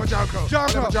 Oliver Junko,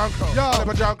 Junko. Oliver Junko, Yo.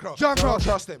 Oliver Junko. Junko. I don't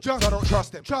trust him. Junko. I don't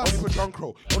trust him. Trust. Oliver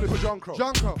Junko, Oliver Junko.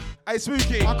 Junko. Hey,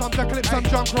 Spooky. I come to clip some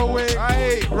Junko way.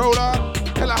 Hey, roller,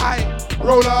 hella high,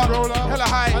 roller, Roller. hella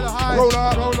high, Hella high.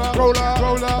 roller, Roller. roller,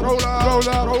 Roller. roller,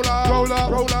 Roller. roller, Roller.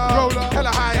 roller, Roller. hella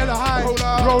high, Hella high.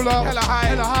 roller, Roller. hella high,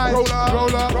 Hella high. roller,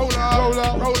 Roller. roller,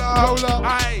 Roller. roller, Roller.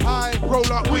 high, High.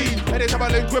 roller, weed. Anytime I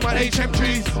link with my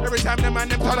HMGs, every time them man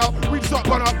them turn up, weed stop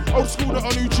burn up. Old school, not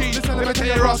on new cheese. Let me tell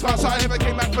you, Ross, so I never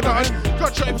came back for nothing.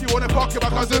 Gotcha if you wanna fuck with my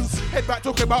cousins. Head back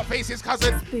talking about faces,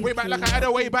 cousin. Way back like I had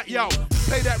a way back, yo.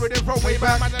 Play that rhythm from way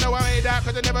back. Man, I know I made that,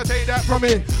 cause I never take that from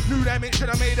me. Knew that mention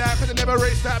I made that, cause I never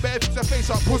raced that. But if it's a face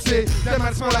up pussy, that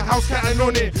man smell like house cat and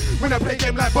nonny. When I play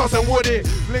game like Buzz and Woody.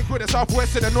 Link with the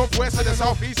southwest and the northwest and the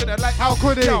southeast and the like, how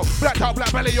could it? Yo, blacked out,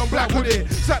 black belly on black hoodie.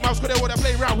 Slack mouse could they wanna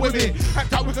play round with me.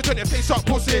 Hacked out, we could turn their face up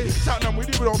pussy. Sound we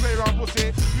do, we don't play around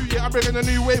pussy. New year, I'm bringing a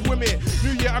new wave with me.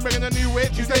 New year, I'm bringing a new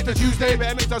wave. Tuesday to Tuesday,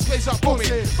 better make us face up for me.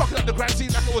 Fucking up the grand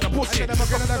scene like it was a pussy. I'm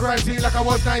fucking up the grand scene like I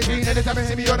was 19. Anytime you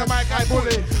see me on the mic, I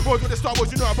bully. Boys with the Star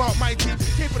Wars, you know about my team.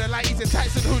 Came for the lighties and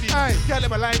tights and hoodies. Girl in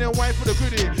my line and wine for the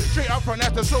goodie. Straight up front,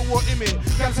 that's the so what in me.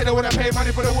 Girl say they wanna pay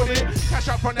money for the woody. Cash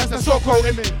up front, that's the so cold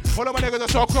in me. All of my niggas are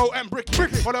so cold and bricky.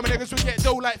 All of my niggas will get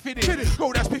dough like Fiddy.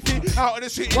 Go, that's piffy, out of the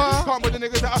city. Can't with the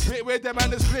niggas that I spit with them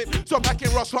and the split. So back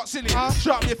in Ross, hot silly.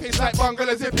 Shut up your face like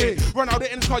Bungalow Zippy. Run out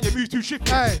the ends car, you move too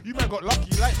shifty. You man got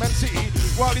lucky like Man City.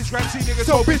 While these Grand C niggas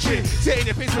so bitchy. Sit in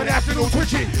your face when they have to go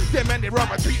twitchy. Them man, they run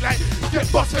my tweet like, get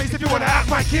boss face if you wanna act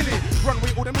my killie. Run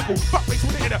with all them little fuck face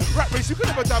with it in a rap race. You could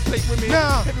never done plate with me.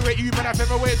 Heavyweight you man, I've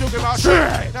ever way talking about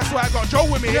shit. That's why I got Joe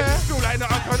with me. Feel like no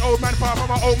uncle old man, far from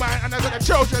my old man, and I got the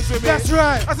children with me. That's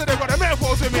right. I said they got the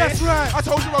metaphors with me. That's right. I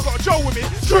told you I got Joe with me.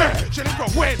 Straight. Chilling from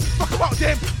when? Fuck about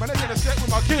them. Man, I gonna step with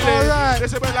my killie. Alright. They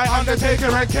say we're like Undertaker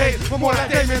and Kane. We're more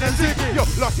like Damien and Ziggy. Yo,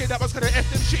 last year that was gonna F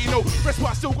them shit, you know. Rest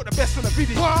but I still got the best on the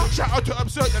video. Shout out to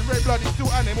Absurd and Red Bloody, still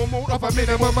animal mode off a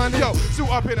minimum money. Yo,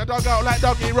 still up in a dugout like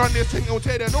Dougie, run this thing, don't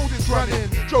tear their noses running.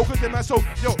 Jokers them man, so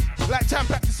yo, like Tam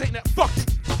back to Satan that fuck it.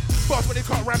 Boss when they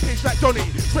can't rampage like Donny.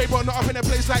 Spray ball not up in a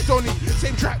place like Donny.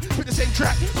 Same track, with the same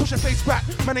track, push your face back.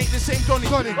 Man ain't the same Donny.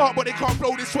 Oh, but they can't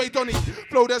flow this way, Donny.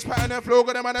 Flow this pattern and flow,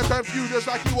 got them man I confused just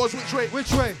like he was which way.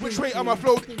 Which way? Which way am I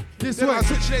flowed? This Then way. I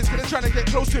switch lanes cause they're trying to get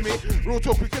close to me. Real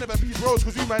talk, we can never be bros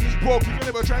cause we man eat pork. You can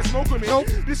never try and smoke with me. Nope.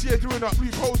 This year doing up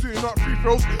loopholes, doing up free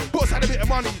throws. Boss had a bit of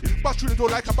money, bust through the door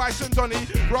like a bison Donny.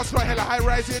 Ross like hella high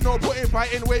rising, no putting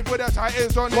fighting wave with the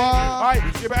Titans on it. Aye,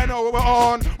 you better know what we're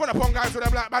on. Run upon guys with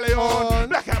a black ballet on.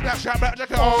 Black hat, black shirt, black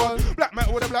jacket on. Black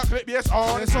metal with a black clip, yes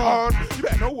on. It's on. You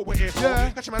better know what we're here for.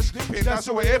 Catch a man slipping, that's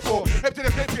what we're here for. Empty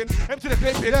the clipping, empty the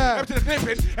clipping, empty the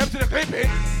clipping, empty the clipping.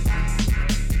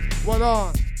 Well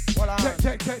on.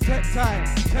 Tech time.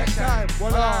 Tech time.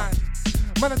 Well on.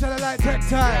 Man, I tell her like tech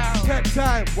time. Tech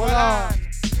time. Well on.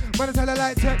 Man, I tell her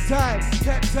like tech time.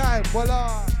 Tech time. Well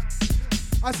on.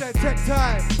 I said tech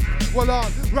time. Well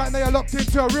on. Right now you're locked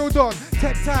into a real dawn.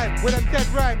 Tech time. With them dead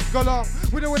rhymes. Go long.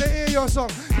 We don't wanna hear your song.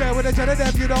 Yeah, with the jet of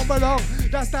them you don't belong.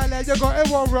 That style there you got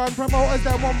everyone run. Promoters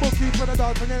them one book you for the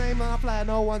dance. When your name on a flyer,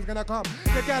 no one's gonna come.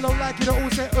 The girl don't like you, they all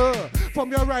say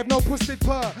From your arrive, no pussy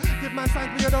purr. Give man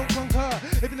signs but you don't concur.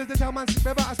 If you listen to tell man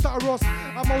sleep, I start a roast.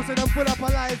 I'm most of them full up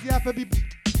of lies, you have to be.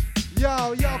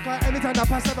 Yo, cause anytime I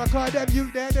pass ever call them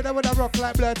you there, they wanna rock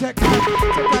like blur. Tech time,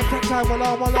 well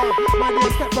on. Man,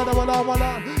 you step brother, well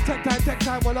on. Tech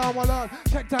time, well on.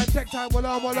 Tech time, well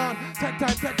on.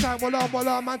 Tech time, well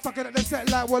on. Man, fucking at the set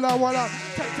like well on.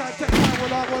 Tech time,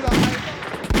 well on.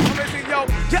 Amazing, yo,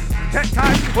 yeah, tech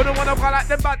time. Wouldn't wanna call like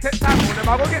them bad tech time. Wouldn't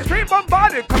I go get straight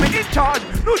bombarded, coming in charge.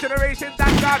 New generation,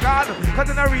 thank God. Cause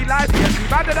in a real life, yes, we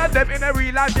better than them in a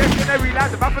real life, yes, in a real life.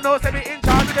 The Papa knows they be in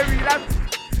charge in a real life.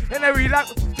 In a real life,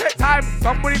 take time.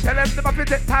 Somebody tell them they must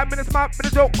take time in the smart,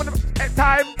 with a joke when they take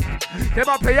time. They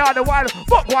must play all the while.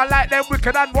 Fuck one like them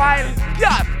wicked and wild.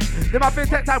 Yeah, they must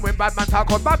take time when bad man talk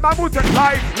on bad man will take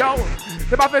life. Yo,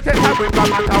 they must take time when bad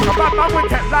man talk on bad man will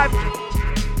take life.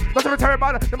 Not to be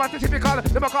terrible, the man to typical,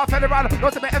 the man call federal,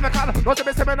 not to be ethical, not to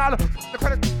be seminal. The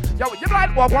credit, yo, you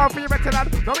blind, walk one for your retinal,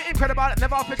 not be incredible,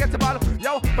 never forgettable.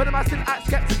 Yo, but the man still act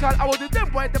skeptical, I will do them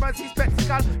boy, the man see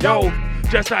spectacle. Yo,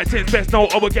 just like since best know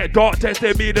I will get dark,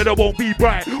 testing me that I won't be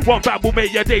bright. One bad will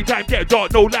make your daytime get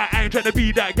dark, no lie, I ain't trying to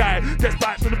be that guy.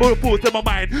 Despite from the bullet thoughts in my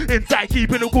mind, inside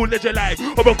keeping it cool as you like.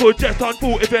 I'm a good just on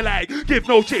foot if you like, give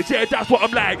no shit, yeah, that's what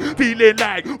I'm like. Feeling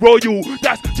like Royal,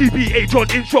 that's TPH on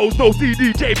intros, no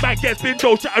CDJ. Man gets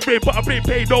window, shut a brain, but I bring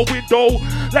pain, no window.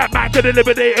 Like man can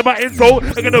eliminate in my insole.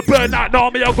 I'm gonna burn that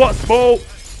army, I got smoke.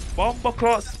 Bomber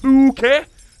clock spooky.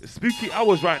 It's spooky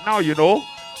hours right now, you know.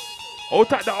 Old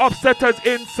tight the upsetters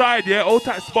inside, yeah. Old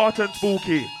tight Spartan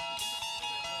Spooky.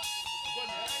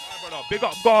 My brother, big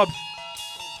up Gobs.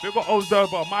 Big up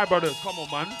Observer, my brothers. Come on,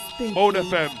 man. Mode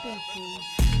FM.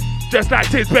 Just like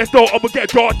Tim's best though, I'ma get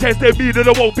dark, testing me that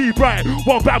I won't be bright.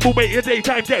 One bad will make your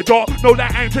daytime get dark. No,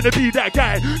 like I ain't trying to be that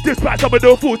guy. Despite some of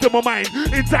the thoughts in my mind,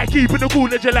 inside keeping the cool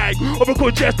as you like. Of a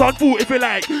good chest on foot if you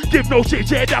like. Give no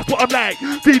shit, yeah, that's what I'm like.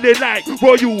 Feeling like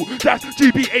Royal, that's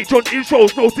GBH on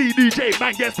intros. No CDJ,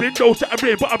 man gets window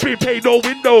shattering, but I've been paid no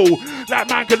window. Like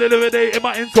man can eliminate in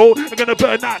my insole. I'm gonna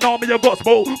burn that army, I've got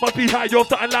smoke. Must be high off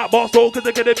something like my soul, cause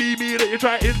they're gonna be me that you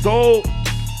try to insult.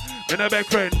 In a best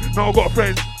friend, now I got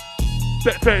friends.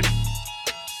 Set friends,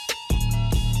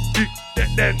 you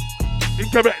get them,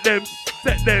 incorrect them,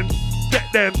 set them,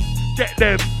 get them, get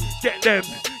them, get them,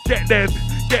 get them,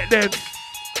 get them.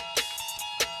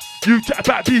 You chat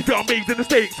about beef, I'm raising the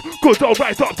stakes. Cause I'll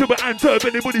rise up to it and serve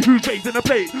anybody who's raising the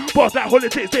plate. Boss like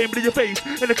politics, aiming in your face.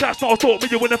 In the class, now sort me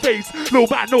you in the face. No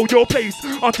man, know your place.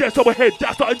 I'm just over head,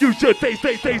 that's something you should face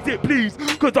it, please.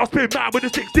 Cause I'll spin man with a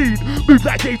 16. Move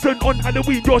like Jason on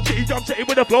Halloween, you're shitty, I'm shitty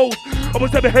with the flows. I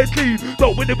was never head clean,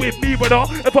 don't win it with me, brother.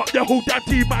 If up your whole damn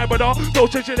team, my brother.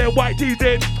 Don't change their white tees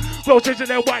in. Don't change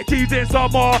their white tees in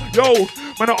summer, yo.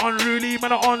 Man are unruly,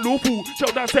 man are unlawful. Show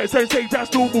that sex and say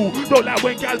that's normal. Don't like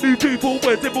when gal move too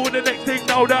forward, simple the next thing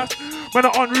now that's. Man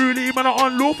are unruly, man are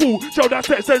unlawful. Show that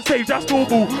sex and say that's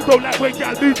normal. Don't like when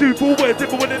gal move too forward,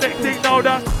 simple the next thing now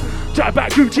that's. Chat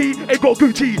about Gucci, ain't got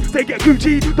Gucci. They get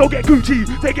Gucci, don't get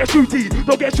Gucci. They get shooty,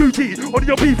 don't get shooty. On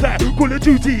your B flat, call it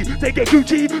duty. They get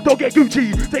Gucci, don't get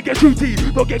Gucci. They get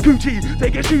shooty, don't get Gucci.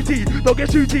 They get shooty, don't get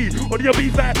shooty. On your B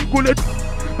flat, call it.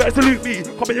 Better salute me,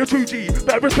 come in your true G.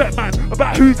 Better respect man,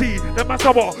 about who's he. Them my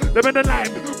summer, them in the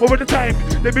lime. Over the time,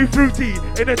 they be fruity.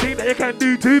 Anything that you can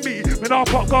do to me. When I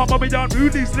pop car, mommy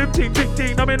unruly. Slim team,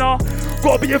 15, I mean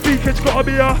gotta be a freakage, gotta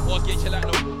be a. Boss get you like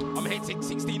no. I'm hectic,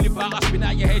 16 live out, I spin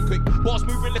out your head quick. Boss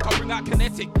moving like I bring out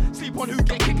kinetic. Sleep on who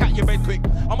get kick out your bed quick.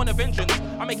 I'm on a vengeance,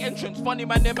 I make entrance. Funny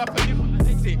man, never forgive my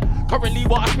exit. Currently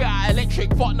what I spit out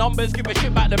electric. Fuck numbers, give a shit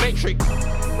about the metrics.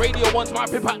 Radio ones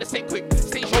might pimp out the set quick.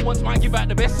 Station ones might give out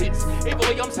the best hits. Either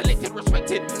way I'm selected,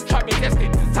 respected. Trap me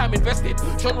tested, time invested.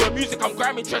 Genre of music I'm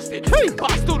gram interested.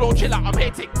 But I still don't chill out, I'm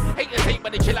hectic. Hate the hate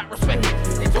but they chill out, respect it.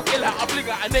 They took ill out, I bling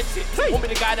out and next it. Want me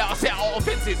the guy that I set out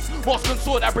offences. Boston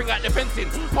sword I bring out the fencing.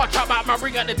 Punch out man,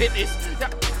 bring out the dentist.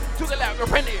 Took it out,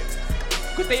 repent it.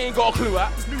 Cause they ain't got a clue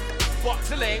out. But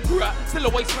still they ain't crew out. Still a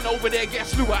wasteman over there get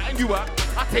slew out and you out.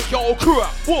 I take your whole crew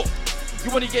out. What? You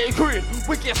wanna get it crewing?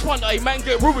 We get spun, a man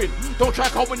get ruined. Don't try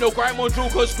come with no grime on drill,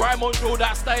 cause grime on drill,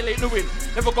 that style ain't doing.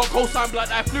 Never got cosign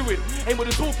blood, I fluid. Ain't with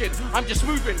the talking, I'm just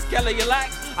moving. Gala you like,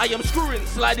 I am screwing,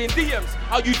 sliding DMs.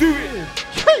 How you doing?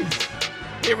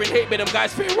 Hearing hate me, them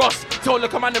guys fear us. Told the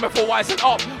commander before wise and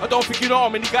up. I don't think you know how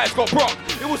many guys got broke.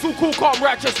 It was all cool, calm,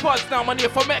 righteous buds. Now money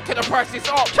for Mecca, the price is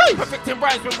up. Perfecting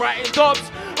rhymes, been writing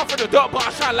dubs. I'm from the dirt, but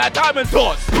I shine like diamond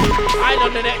dots. I ain't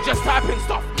on the net, just typing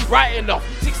stuff. Writing off.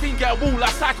 16 get a wall, I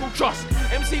cycle trust.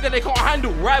 MC that they can't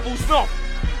handle, rivals not.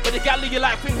 But the galley you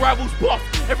like think rivals buff.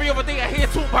 Every other day I hear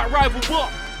talk about rival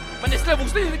buff. Man, it's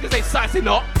levels, these niggas ain't sizing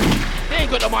up. They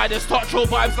ain't got the mind to start troll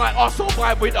vibes like us or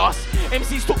vibe with us.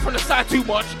 MCs talk from the side too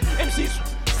much.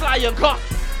 MCs sly and cut.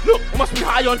 Look, I must be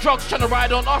high on drugs trying to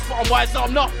ride on us, but I'm wise,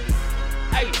 I'm not.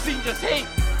 Hey, see, just hate.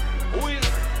 Always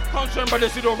country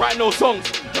brothers who don't write no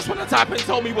songs. Just wanna type and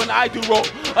tell me when I do wrong.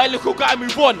 Hey, little guy,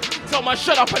 move on. Tell man,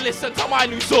 shut up and listen to my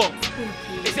new song.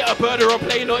 Is it a bird or a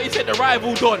plane or is it the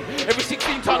rival done? Every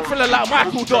 16 ton thriller like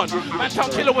Michael done. Man,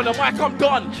 tongue killer when the mic, I'm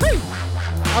done.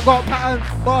 I got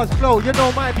patterns, bars, flow, you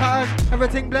know my pattern.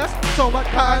 Everything blessed, so much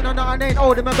pattern. And I ain't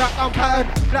old in my back, I'm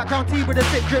pattern. Black crown tee with a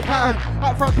sick drip pattern.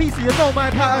 Up front PC, you know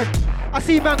my pattern. I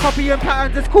see man copying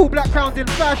patterns, it's cool black crowns in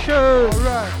fashion.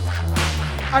 Alright.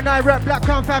 And I rep black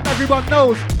crown fam, everyone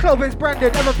knows. Clothing's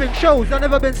branded, everything shows. I've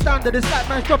never been standard, it's like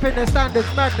man's dropping their standards.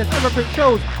 Madness, everything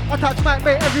shows. I touch my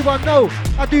mate, everyone know.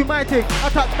 I do my thing, I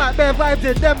touch my bare vibes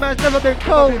in. Them man's never been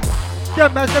cold.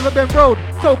 Them man's never been road.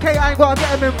 It's okay, I ain't gotta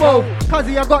get them involved.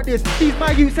 Cuzzy, I got this. These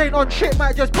my youths ain't on shit,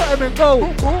 might just put them in goal.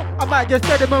 I might just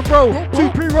set them and roll. 2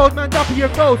 pre-rolls, man, dumpy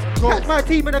and goals. Catch my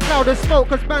team in a cloud of smoke,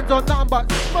 cause man's on nothing but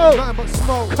smoke. Nothing but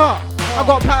smoke. Cut. I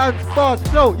got patterns, bars,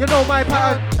 flow, you know my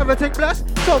pattern. Everything blessed,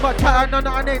 so much pattern. And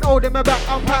I ain't old in my back,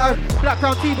 I'm pattern. Black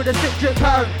crown tee with a sick drip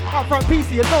pattern. Up front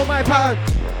PC, you know my pattern.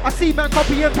 I see man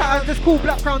copying patterns, just cool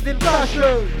black crowns in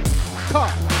fashion.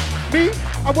 Cut. Me?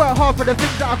 I work hard for the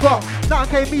things that I got.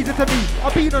 Nothing came easy to me.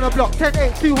 I've been on the block, 10,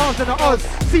 8, 2 halves and the odds.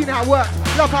 Seen how it works,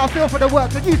 love how I feel for the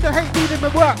work. I used to hate dealing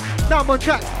with work. Now I'm on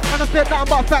track, and I spit nothing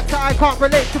but facts that I can't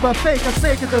relate to a fake. A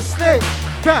snake is a snake.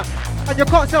 Damn, And you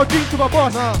can't sell dreams to a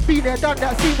boss. Been there, done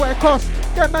that, seen what it costs.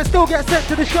 Them man still get sent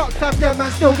to the shops, and them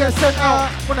man still get sent out.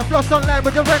 When I floss online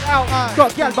with the rent out.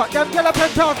 Got gal, but them gal a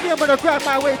penthouse. Me, I'm gonna grab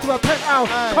my way to a penthouse.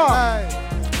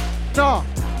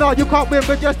 No, you can't win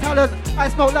with just talent. I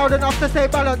smoke loud enough to stay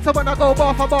balanced. So when I go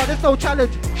bar for bar, there's no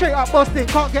challenge. Straight up busting,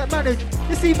 can't get managed.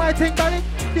 You see my thing managed?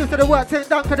 Due to the work ain't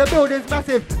done, cause the building's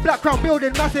massive. Black Crown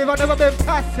building massive, I've never been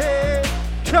passive.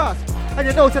 Trust, and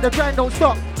you know so the grind don't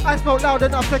stop. I smoke loud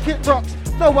enough to kick rocks.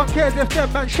 No one cares if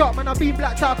them man shot. Man, I've been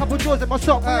blacked out, couple jaws in my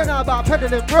sock. We ain't know about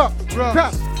peddling rocks.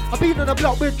 Crap, I've been on the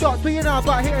block with dots. We ain't know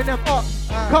about hitting them up.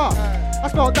 Car, I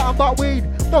smoke nothing but weed.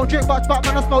 Don't drink much, but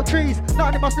man, I smoke trees.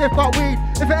 Nothing in my spliff but weed.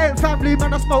 If it ain't family,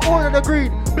 man, I smoke all of the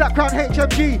green. Black Crown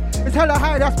HMG, it's hella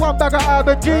high, that's one bag of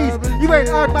urban G's. You ain't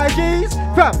heard my G's?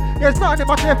 Fam, there's nothing in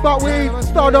my spliff but weed.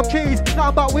 Starred up cheese,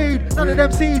 nothing but weed. None of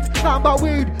them seeds, nothing but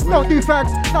weed. Don't do fags,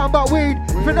 nothing but weed.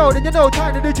 If you know, then you know,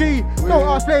 Tiny the G. No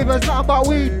arts flavors, nothing but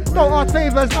weed. No arts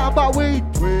flavors, nothing but weed.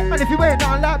 And if you ain't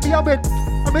nothing like me,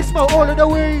 I'm in smoke all of the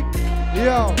weed.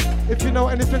 Yo, if you know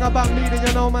anything about me, then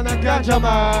you know, man, I'm ganja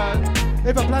man.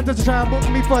 If I plan to try and book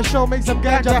me for a show, make some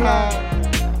ganja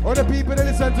plan. All the people that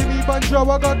listen to me, banjo,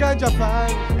 I got ganja fan.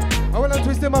 And when I'm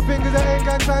twisting my fingers, I ain't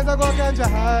gang signs, I got ganja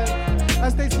hand. I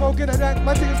stay smoking and that,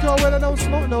 my things go well, I don't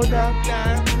smoke no damn.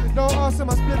 Don't ask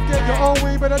my split, get your own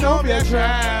way, but I don't be a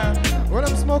tramp. When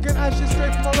I'm smoking ashes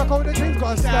straight from Morocco, the things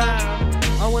got a stamp.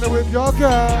 I wanna whip your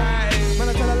girl, man,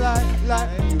 I tell her like,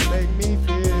 you make me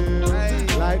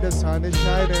feel like the sun is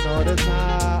shining all the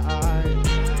time.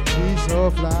 She's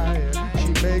so fly.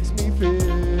 Makes me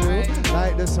feel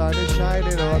like the sun is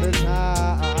shining all the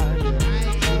time. Yeah.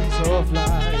 She's so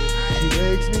fly. She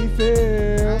makes me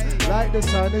feel like the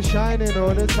sun is shining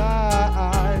all the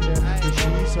time. Yeah.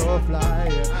 She's so fly.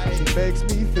 Yeah. She makes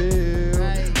me feel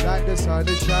like the sun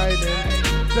is shining.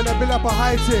 Then I build up a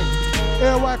high thing.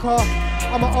 Air worker.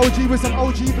 I'm an OG with some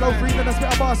OG blow free. Then I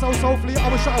spit a bar so soulfully. I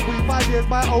was shot up weed 5 years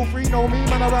by 03. Know me,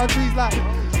 man, around trees like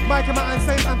Mike and Matt and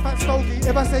Saint and Fat Stokey.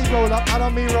 If I say roll up, I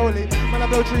don't mean rolling. Man, I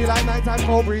blow tree like nighttime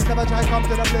cold breeze. Never try come to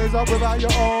the blaze up without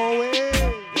your own way.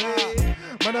 Yeah.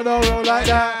 Man, I don't roll like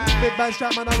that. Big band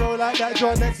strap, man, I roll like that.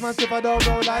 Join next month if I don't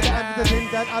roll like that. And the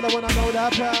things that I don't wanna know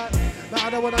that part. Now I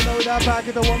don't wanna know that back.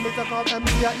 If you want me to come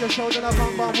empty at your show, then I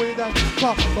come from with that.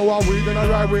 Pop, go on, weed and I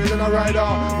ride, weed and I ride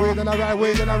on. Weed and I ride,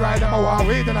 weed and I ride on. Go on,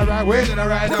 weed and I ride, weed and I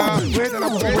ride on. Weed and I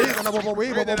bubble weed and I bubble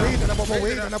weed, bubble weed and I bubble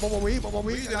weed and I bubble weed, bubble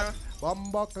weed and I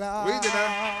bumbo clap. Weed and I,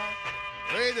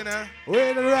 weed and I,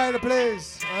 weed and I ride the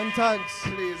place. And thanks.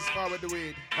 Please forward the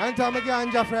weed. And tell me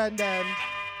ganja friend then.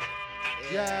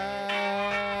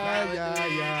 Yeah.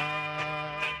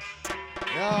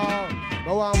 Yo.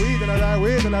 Go on, weed and I ride,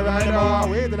 weed and I ride, go on,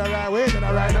 weed and I ride, weed and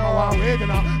I ride, go on, weed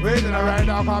and I ride,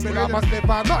 can't be like my slip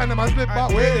on, nothing in my slip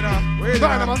but weed,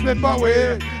 nothing in my slip but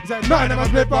weed, nothing in my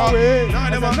slip but weed,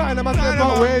 nothing in my slip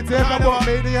but weed, if I want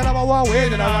me, then I want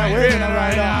weed and I ride, weed and I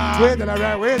ride, weed and I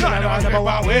ride, weed and I ride, I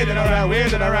want weed and I ride,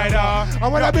 weed and I ride,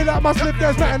 and when I be like my slip,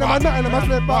 there's nothing in my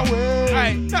slip but weed,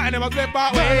 nothing in my slip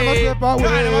but weed, nothing in my slip but weed,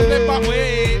 nothing in my slip but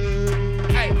weed,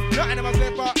 nothing in my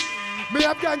slip but weed. Me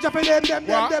have ganja for them.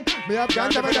 Me have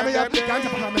ganja for them, me have ganja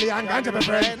for family and ganja for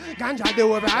friends. Ganja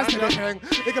do over as everything.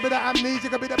 It could be the amnesia,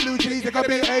 it could be the blue cheese, it could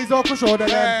be A's or Kush or the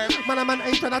lamb. Man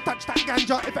ain't tryna touch that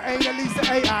ganja. If it ain't, at least it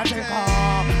ain't. I think,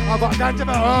 I got ganja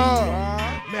for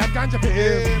her. Me have ganja for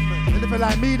him. And if you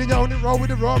like me, then you only roll with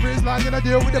the robberies, like you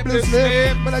deal with the blue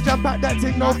slip. Man, I jump at that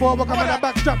thing, no forward, come on, I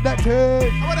backstrap that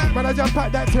thing. Man, I jump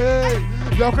at that thing.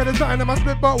 Yo, cause there's nothing in my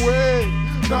split but way.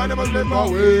 Nothing in my split but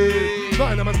way.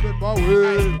 Nothing in my split but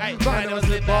way. Nothing in my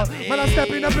split but way. Man, I step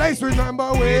in the place with nothing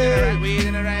but way. Weed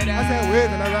and I ride, I said weed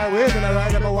and I ride, weed and I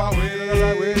ride, number one, weed and I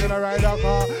ride, weed and I ride,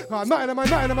 car. Nothing in my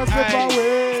split but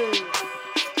way.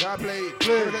 I played.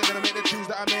 We're gonna make the tunes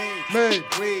that I made.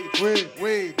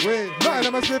 Weed. Nothing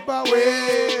in my split but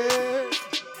way.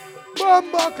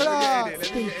 Bumbo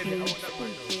class.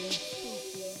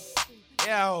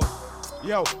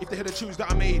 Yo, if they hear the tunes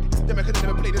that I made, then I could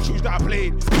never play the tunes that I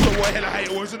played. So what hell I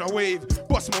it was in a wave.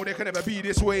 Boss mode, they can never be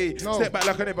this way. No. Step back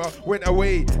like I never went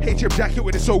away. H-chip jacket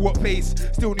with a so what face.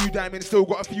 Still new diamonds, still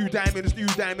got a few diamonds. New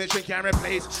diamonds, they can't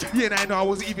replace. Year 9, I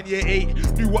wasn't even year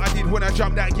 8. Knew what I did when I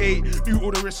jumped that gate. Knew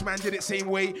all the wrist man did it same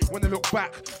way. When they look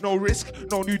back, no risk,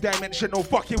 no new dimension, no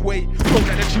fucking way. Throw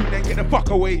down the tune, then get the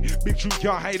fuck away. Big tune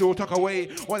can't hide or tuck away.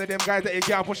 One of them guys that you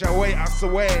can't push away, I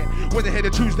swear. When they hear the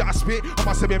tunes that I spit, I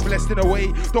must have been blessed in a way.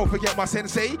 way. Don't forget my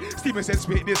sensei. Steven said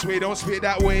spit this way, don't spit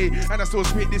that way. And I still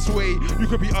spit this way. You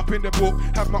could be up in the book,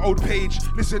 have my old page.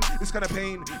 Listen, this kind of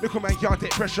pain. Little man can't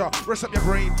take pressure. Rest up your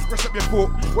brain, rest up your foot.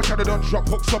 Watch how they don't drop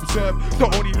hooks, observe.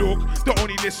 Don't only look, don't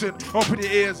only listen. Open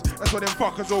your ears. That's why them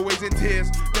fuckers always in tears.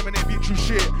 Them and ain't been true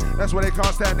shit. That's why they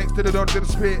can't stand next to the dons and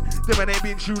spit. Them and ain't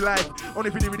been true life. Only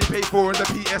thing they really pay for is the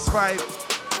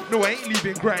PS5. No, I ain't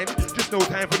leaving grind. Just no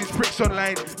time for these pricks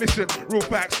online. Listen, real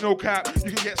facts, no cap.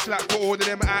 You can get slapped for all of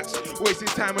them acts. Wasting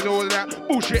time with all of that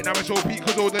bullshit. Now it's all peak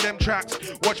cause all of them tracks.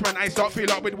 Watch man, I start fill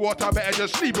up with water. I better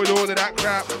just sleep with all of that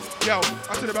crap. Yo,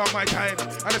 I said about my time.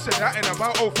 And I said that in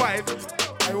about 05.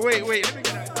 Hey, wait, let me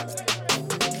get that.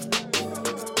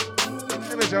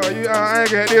 Let me show you. I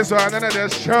get this one and I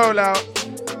just show out.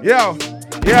 Yo.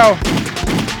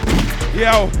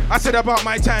 I said about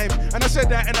my time, and I said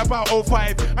that in about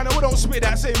 05, and I don't spit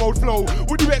that same old flow.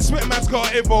 Would you expect man's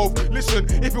got evolved? Listen,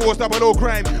 if it was 00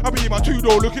 crime, I'd be in my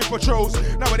two-door looking for trolls.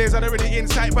 Nowadays, I'd already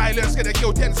incite violence, gonna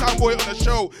kill 10 soundboy on the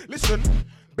show. Listen.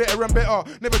 Better and better,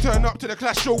 never turn up to the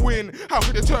clash you'll win. How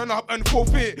could you turn up and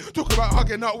forfeit? Talk about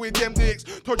hugging up with them dicks.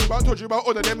 Told you about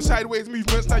all of them sideways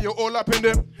movements, now you're all up in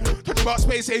them. Talk about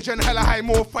space age and hella high,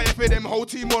 more fire for them whole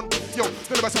team on. Yo,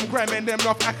 talk about some grime and them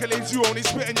enough accolades, you only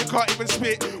spit and you can't even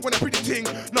spit. When a pretty thing,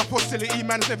 enough hostility,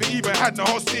 man's never even had no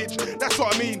hostage. That's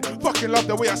what I mean, fucking love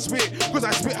the way I spit, cause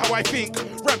I spit how I think.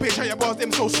 Rampage how your bars,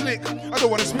 them so slick. I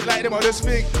don't wanna spit like them, I just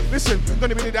think. Listen,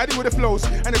 don't even need daddy with the flows,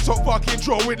 and it's top fucking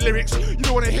draw with lyrics. You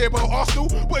don't wanna hear about Arsenal,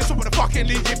 but it's up in the fucking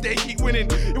league if they keep winning.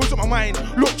 It was on my mind,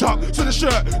 looked up to the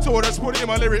shirt, so I just put it in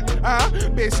my lyric.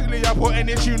 Basically I put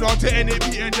any tune on to any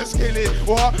beat and just kill it.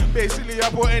 Or basically I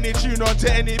put any tune on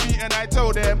to any beat and I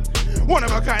told them, one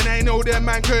of a kind, I know them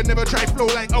man could never try flow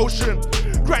like ocean.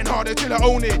 Grind harder till I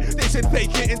own it. They said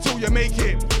fake it until you make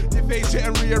it. You face it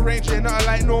and rearrange it, not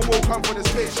like normal, come for the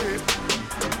spaceship.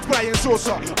 Flying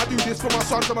saucer, I do this for my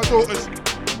sons and my daughters.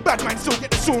 Bad man still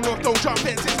get the sawn off, don't jump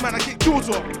fences, man I kick doors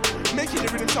off. Making the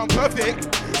rhythm sound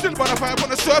perfect. Still wanna fight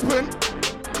upon a serpent.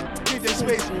 Give them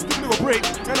space, give a little break,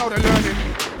 and now they're learning.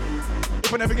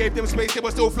 If I never gave them space, they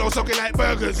would still flow sucking like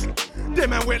burgers. Them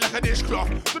man wet like a dishcloth.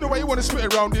 Don't know why you wanna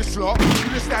spit around this slot. You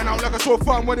just stand out like a sore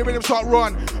fun when the rhythm start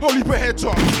run. Only per head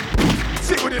top.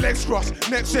 Sit with the legs crossed.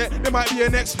 Next set, there might be a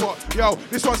next spot. Yo,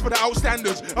 this one's for the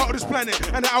outstanders, out of this planet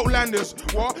and the outlanders.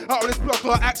 What? Out of this block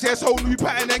lot access, whole new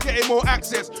pattern and getting more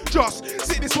access. Just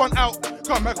sit this one out.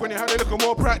 Come back when you had a little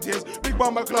more practice. Big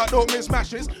bomber clock, don't miss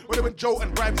smashes. When they went Joe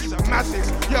and Grimes, these are masses.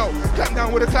 Yo, clamp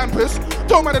down with the clampers.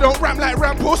 Don't matter, don't ram like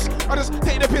rampus. I just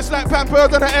take the piss like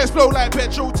Pampers and I explode like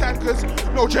petrol tankers.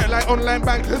 No jet like online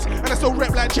bankers, and I still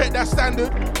rep like jet, that's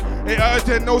standard. 8 out of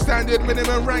 10, no standard,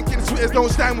 minimum ranking, sweaters don't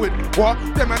stand with. What?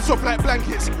 Them man soft like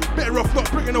blankets. Better off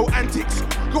not bringing no antics.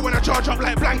 Go when I charge up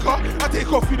like Blanca, I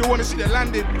take off, you don't wanna see the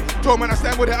landing. Told man I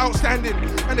stand with the outstanding,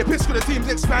 and the piss for the team's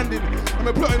expanding.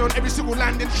 I'm plotting on every single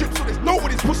landing trip, so there's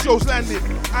nobody's pussios landing.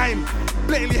 I'm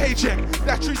blatantly HM,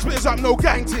 that tree splitters up, no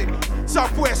gang ting.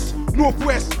 Southwest,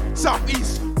 northwest,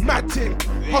 southeast, mad ting.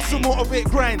 Hustle, motivate,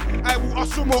 grind, I will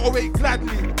hustle, motivate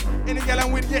gladly. Any girl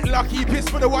I'm with get lucky, piss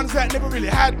for the ones that never really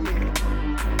had me.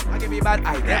 I give you bad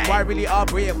eye, them boy really are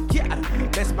brave. Yeah,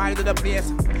 best mind of the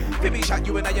place. Fibby shot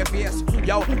you in your face.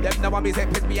 Yo, them no want me say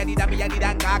piss me, I need and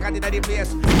gag and in the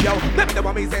place. Yo, them no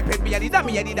want me say piss me, I need and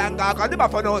gag and them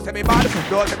for no say me bad.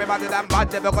 No say me bad than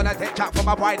bad, never gonna take chat from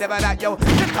a boy, never that yo.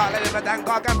 Them call it never than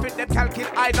gag and fit them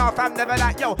calculate, I know fam never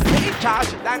that yo. They in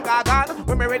charge, than gag and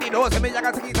when me ready know say me I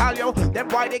got to get all yo. Them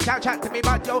boy they can't chat to me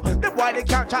bad yo. Them boy they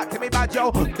can't chat to me bad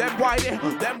yo. Them boy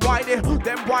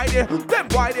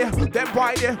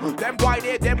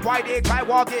they try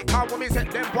walk it, come with me say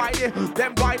them boy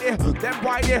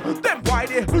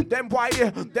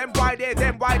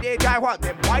they try what?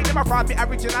 Them boy them a fraud me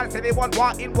original, say they want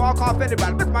walk in, walk off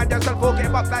federal. But man just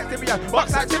forget box like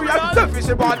cereal, the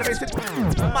fishing ball the message.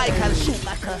 Michael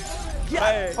Schumacher.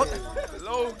 Yeah.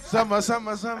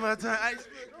 Summertime.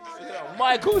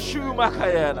 Michael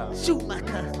Schumacher, yeah. Now.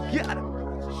 Schumacher. Yeah.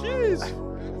 Jeez.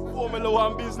 Formula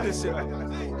One business, yeah.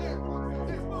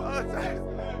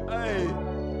 Hey.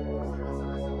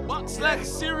 Box like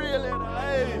cereal, yeah.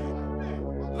 Hey.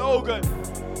 Logan.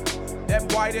 Them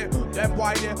boy they try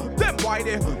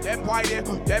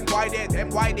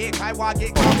walk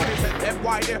it, come with me say them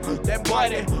boy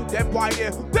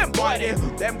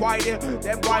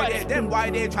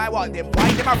they try what? Them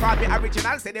boy them a fraud me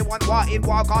original, say they want walk in,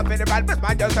 walk off federal. This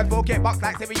man just advocate box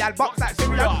like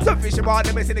cereal. Some fish ball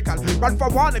them is cynical. Run for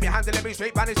one, let me handle them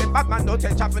straight, banish them. Batman don't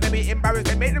take chat for them, be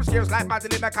embarrassing. Make them scarce like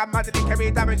Madeline, make them Madeline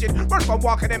carry damaging. Run from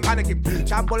walking them panicking.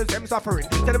 Shambles them suffering.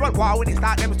 Tell them what war when they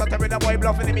start them stuttering. The boy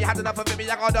bluffing me had enough of it. Me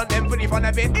I got done them for the fun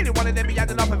of it. Any one of them me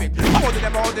had enough of it. I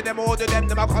order them,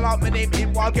 them I call out my name,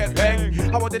 him while get bang.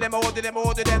 I order them,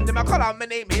 them I call out my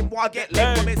name, him while get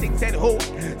leg. When me sing said who,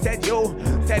 said you,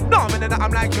 said no, man,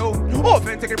 I'm like you.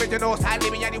 Authentic original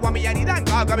style, me anyone, me any that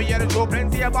dog, me any show,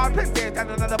 plenty about plenty, and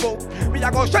another book. Me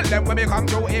I go shell them when me come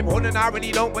through. Him holding I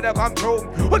really don't when they come through.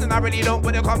 Holding I really don't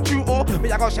when they come true. Oh,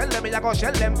 me I go shell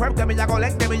them, prep them, me I go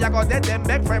length them, me I go dead them,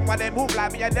 beg friend when they move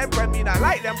like me and them friend me not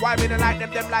like them. Why me not like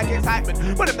them like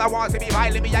excitement. But if they want to be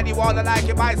violent, me and the wall like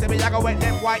it bites me. I go wet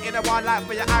them white in the wall light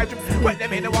for your eye drip. Wet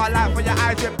them in the wall light for your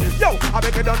eye drip. Yo, I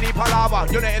make it don't need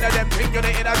palaver. You're not in a them thing, you're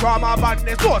not in a drama.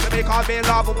 Badness, no, to me call me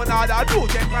lava when all I do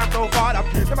get cramped so far up.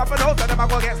 Them up and out, them I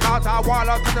go get started. Wall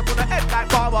up, cause they put the head like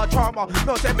barber trauma.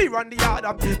 No, say me run the yard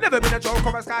up. Never been a joke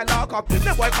from a sky lock up.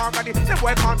 Them boy can't run it, them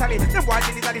boy can't tally. Them boy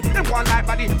diddy daddy, them one like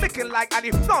body. Making like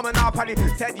Addy, no man not paddy.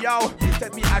 Said yo,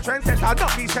 said me a trend setter,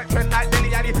 not me set trend like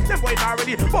Dilly Addy. Them boy not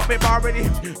ready, but me bar ready.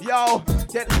 Yo,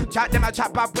 then chat them a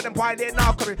chat back, put them boy they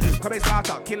now coming. Come and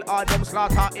slaughter, kill all them,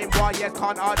 slaughter in war, yes,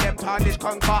 con all them, tarnish,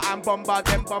 conquer and bombard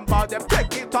them.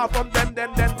 Take it off from them.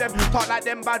 Talk like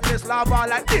them badness, lava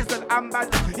like this and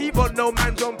badness. Even no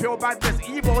man don't pure badness,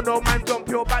 even no man don't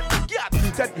pure badness.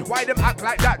 Yeah, said why them act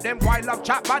like that, them why love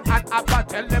chat bad and act bad.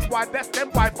 Tell them why best, them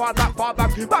why fall back.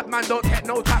 Bad man don't get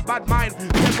no chat bad mind.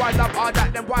 Them why love all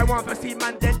that, them why want to see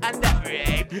man dead and that.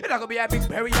 It's not gonna be a big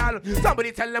burial.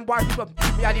 Somebody tell them why people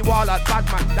me are the wallers, bad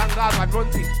man, dangas and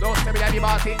run things. Don't say me are the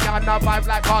boss, in ya not vibe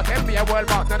like boss, them be a world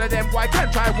boss. None of them why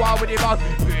can try war with the boss.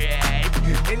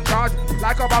 In charge,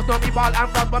 like a boss, don't be ball and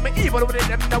front, but me evil within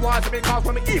them, the wants to be cause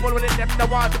when me evil within them, the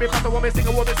wants to be cause the woman sing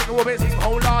a woman, sing,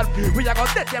 hold on. We are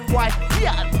gonna let them boy,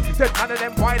 yeah. Said none of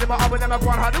them boy, them are up and them are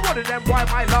going hard, one of them boy,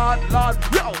 my lord,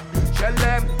 yo. Shell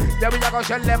them, then we are gonna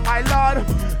shell them, my lord.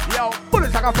 Yo,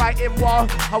 bullets like a fight in war,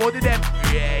 how would them?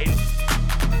 Yeah.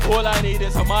 All I need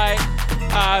is a mic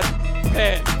and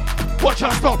pen. Watch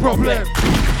out, stop problem.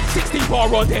 16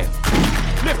 bar on them.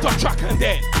 Lift up track and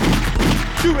then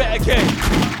do it again.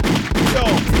 Yo,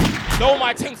 know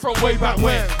my thing from way back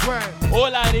when.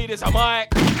 All I need is a mic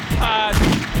and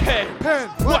pen.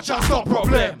 Watch out, stop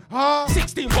problem.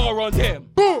 16 bar on them.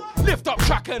 Lift up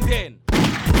track and then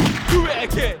do it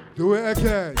again. Do it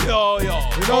again. Yo.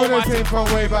 You know they came from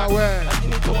way back when. I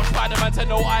need to watch Spider-Man to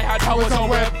know I had powers on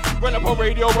web. Run up on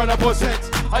radio, run up on set.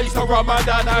 I used to run man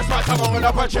down, now it's my time to run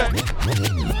up on check.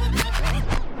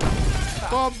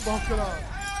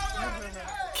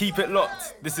 Keep it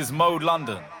locked. This is Mode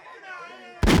London.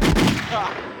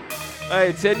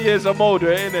 Hey, 10 years of Mode,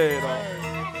 innit, you know?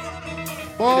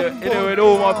 Innit, with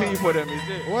all my people, them, is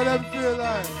it? What them feel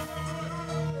like?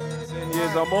 10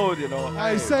 years of Mode, you know?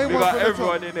 Hey, say we one got for the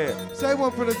everyone top. in there. Say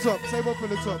one for the top,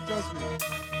 trust me.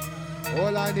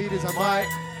 All I need is a mic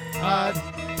and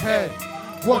pen.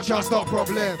 Watch out, stop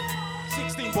problem.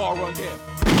 16 bar on them.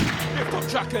 Lift up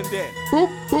track and then Boop.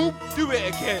 do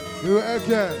it again.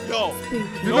 Yo,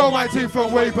 you know my team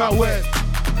from way back when.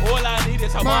 All I need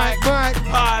is a mic,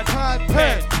 and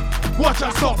pen. Watch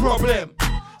out, stop problem.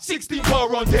 16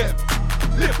 bar on them.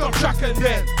 Lift up track and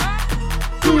then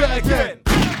do it again.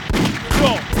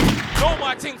 Yo, know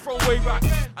my thing from way back.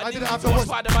 I didn't have to watch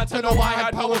Spider-Man to know I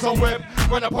had powers on web.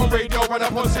 Run up on radio, run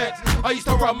up on set. I used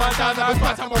to run man down, now it's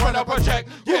my time to run up on check.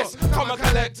 Yes, come and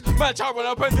collect. Man, child run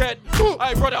up and dead.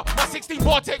 Hey brother, my 16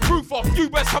 bar take roof off. You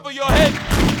best cover your head.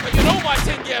 But you know my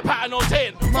thing, get a pattern on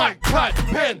 10. Mic, pad,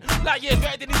 pen. Like years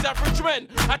better than these average men.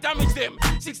 I damage them.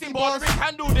 16 bar lyric,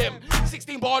 handle them.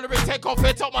 16 bar lyric, take off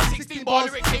head top. My 16 bar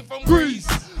lyric came from Greece.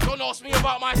 Don't ask me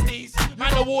about my steez.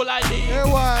 Man, the all I need.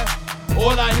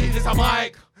 All I need is a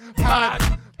mic, pad,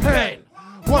 pen.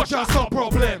 Watch out, stop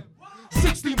problem.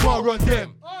 16 bar on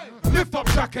them. Lift up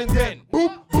track and then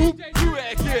boop. Do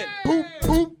it again.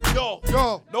 Boop.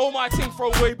 Yo. Know my thing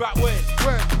from way back when.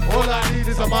 All I need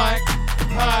is a mic,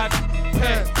 pad,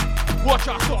 pen. Watch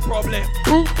out, stop problem.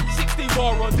 16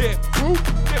 bar on them.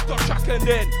 Lift up track and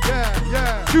then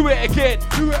do it again.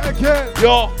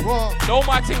 Yo. Know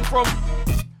my thing from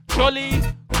Jolly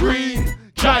Green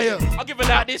Giant. I'm giving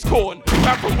out this corn,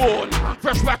 back from born.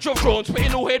 Fresh batch of drones,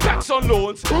 putting all head backs on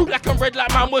lawns. Black and red like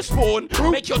man was spawn.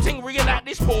 Make your thing reenact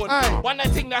this porn. One that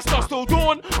thing that's not still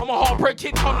dawn. I'm a heartbreak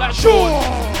kid, come like Sean.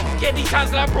 Get these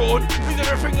hands like prawn. Losing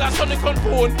everything like Sonic on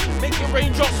porn. Making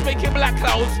raindrops, making black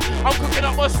clouds. I'm cooking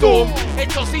up a storm.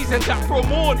 It's your season, that pro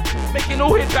morn. Making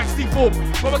all head backs deform.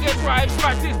 When I get right,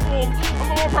 smash this form.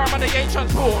 I'm on prime and they ain't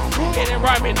transformed. Getting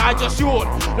rhyming, I just yawn.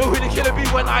 Know who the killer be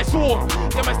when I swarm.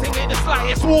 Get my thing ain't the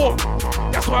slightest warm.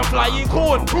 That's why I'm flying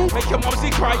corn. Make your mumsy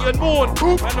cry and mourn.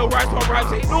 I know rhymes, but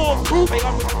rhymes ain't norm.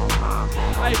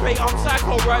 I pay, I'm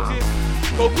psycho, right?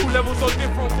 Go cool levels on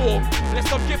different form.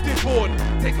 Unless I'm gifted born.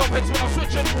 Take off heads when I'm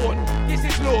switching born. This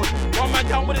is Lord. One man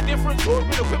down with a different sword.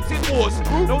 With equipped in wars.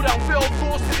 No down fail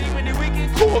force to leave any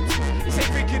wicked corpse. This ain't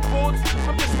thinking boards.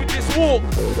 I'm just with this walk.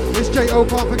 This J.O.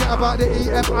 can't forget about the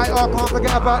E.F.I.R. can't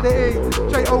forget about the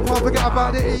E. J.O. can't forget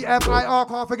about the E.F.I.R.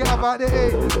 can't forget about the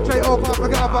E. J.O. can't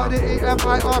forget about the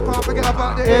E.F.I.R. can't forget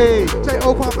about the E.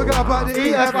 J.O. can't forget about the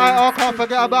E.F.I.R. can't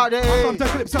forget about the I E. come to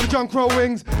clip some John Crow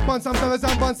wings, bun some feathers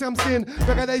and bun some skin.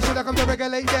 Regulation, I come to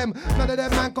regulate them. None of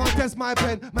them man can't test my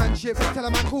pen. Man shit, tell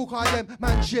them man cool card them.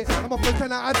 Man shit, I'm up for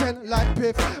 10 out of 10 like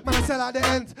Piff. Man I sell out the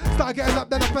ends, start getting up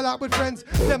then I fell out with friends.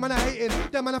 Them man I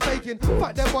hating, them man I faking.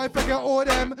 Fuck them boy, forget all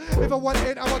them. If I want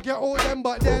it, I will get all them.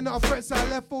 But they're not a threat, so I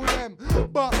left all them.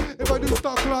 But if I do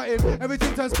start clotting,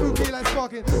 everything turns spooky like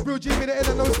sparking. Real G me the in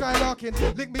and no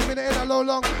skylarking. Link me in the in and low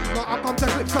long. Now I come to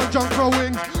clip some John Crow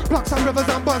wings, pluck some rivers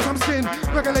and bun some skin.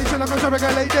 Regulation, I come to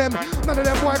regulate them. None of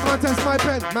them boy can't test my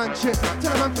pen. Man shit,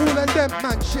 tell them I'm cool and them.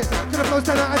 Man shit, could have flows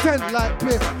 10 out of 10 like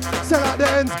Piff. Sell out the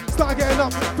ends, start getting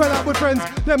up, fell out with friends.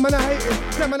 Them man I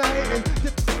hating, them man I hating.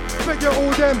 Forget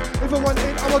all them. If I want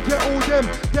it, I will get all them.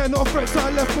 They're not a threat, so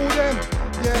I left all them.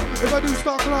 Yeah, if I do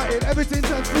start clotting, everything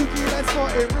turns spooky, let's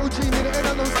start it. Real G in the end,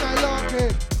 I know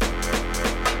skylarking.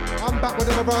 I'm back with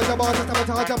them around the bars, I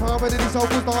sabotage, I'm hard, but these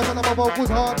vocals dance and my vocals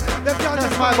hard. Them can't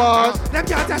test my bars, them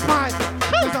can't test mine.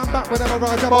 Cause I'm back with them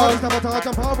around the bars, I sabotage,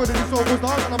 I'm hard, but these vocals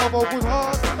dance and my vocals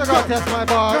hard. They can't test my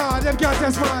bars. Nah, them can't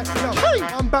test mine. Yo,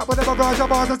 I'm back with them around the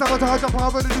bars, I sabotage, I'm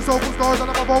hard, but these vocals dance and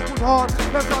my vocals hard.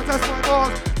 Them can't test my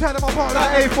bars, tear them apart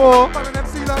like A4. Man and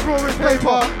MC like roaring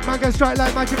paper. Man get strike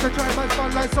like magic, they try man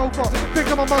spun like sofa. Think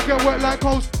of my mug get wet like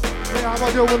coast. Yeah, how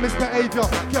I deal with misbehavior.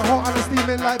 Get hot and I'm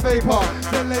steaming like vapor.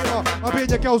 Then later, I'll be in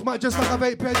your girls, might just like a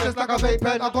vape pen, just like a vape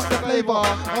pen. I got the flavour.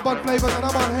 I'm on flavours and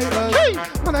I'm on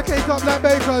haters. Man, I cake up like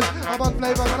bakers. I'm on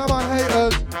flavours and I'm on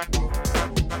haters.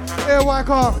 Here, white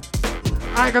car.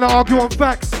 I ain't gonna argue on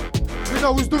facts. We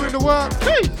know who's doing the work.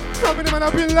 Some of them and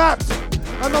I've been lapped.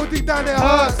 I know deep down it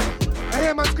hurts. I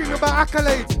hear man screaming about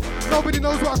accolades. Nobody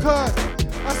knows what occurred.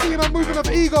 I see man moving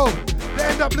up ego. They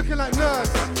end up looking like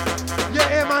nerds. Yeah,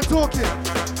 hear man talking,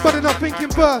 but they're not thinking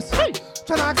first.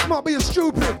 Trying to act smart, but you're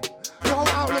stupid. Your whole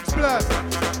outlook's blurred.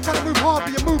 Trying to move hard,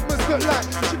 but your movements look like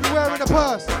you should be wearing a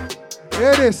purse.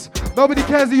 Hear this, nobody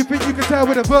cares if you think you can tell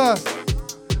with a verse.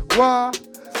 Why?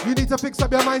 You need to fix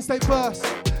up your mind state first.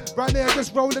 Right there,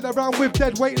 just rolling around with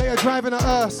dead weight like you're driving a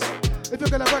hearse. If you're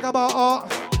gonna brag about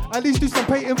art, at least do some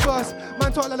painting first.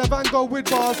 Man talk like a Van Gogh with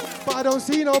bars, but I don't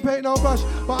see no paint, no brush.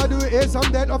 But I do it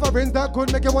some dead offerings that could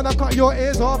make you wanna cut your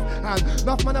ears off. And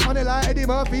enough man up on it like Eddie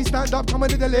Murphy, stand up, coming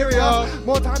to delirious.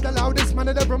 More time the loudest man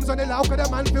of the rooms on the loud, cause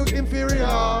the man feels inferior.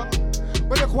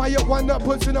 But the quiet one that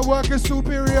puts in the work is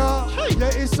superior. Yeah,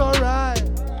 it's alright.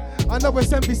 I know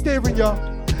it's empty staring ya.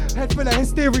 Head full of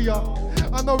hysteria.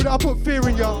 I know that I put fear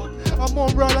in ya. I'm more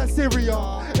real like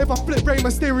Syria. If I flip Rey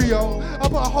Mysterio, I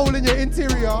put a hole in your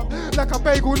interior, like a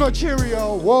bagel, not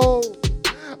Cheerio. Whoa.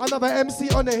 Another MC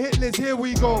on the hit list, here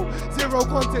we go. Zero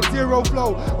content, zero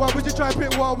flow. Why would you try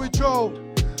pick while we Joe?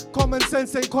 Common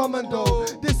sense ain't common though.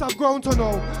 This I've grown to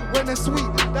know. When they're sweet,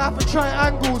 they have to try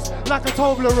angles like a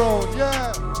Toblerone.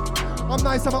 Yeah. I'm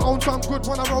nice on my own, so I'm good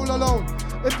when I roll alone.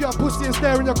 If you're a pussy and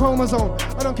stare in your chromosome,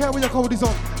 I don't care where your code is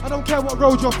on. I don't care what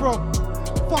road you're from.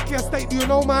 Fuck your state, do you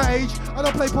know my age? I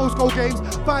don't play postcode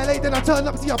games. Violate, then I turn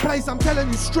up to your place. I'm telling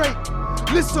you straight.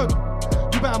 Listen,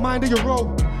 you better mind your role.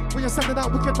 When you're sending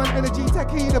out wicked man energy, take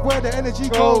heed of where the energy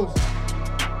goes.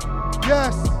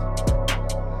 Yes.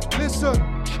 Listen.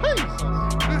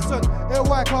 Listen, here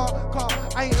white car.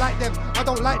 I ain't like them, I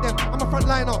don't like them. I'm a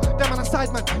frontliner, them on a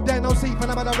side man. They're no seat when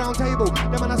I'm at a round table.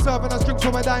 Them on a serving us drinks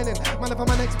for my dining. Man, if I'm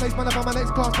my next place, man, if I'm my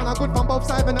next class. Man, I'm good from both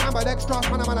sides, and I'm by extras.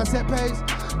 Man, I'm on a set pace.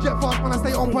 Jet fast, man, I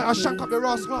stay on point. I shank up your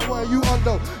ass, what are you on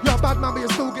though? You're a bad man, but you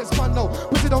still get spun though.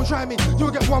 Pussy, don't try me,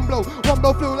 you'll get one blow. One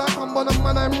blow flew like I'm on a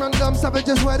man, I'm random.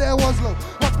 Savages where there was low.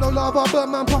 Hot flow, lava,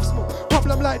 burn man, puff smoke.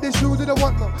 Problem like this, you didn't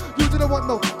want no. You didn't want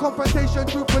no confrontation,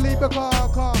 truthfully,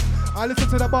 because I listen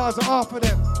to the bars and half of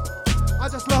them. I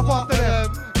just love after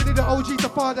them. You need the OG to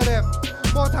father them.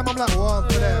 More time I'm like, one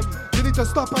for them. You need to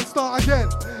stop and start again.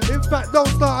 In fact, don't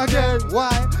start again.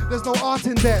 Why? There's no art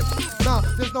in them. Nah,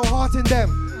 there's no heart in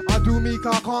them. I do me,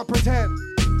 cause I can't pretend.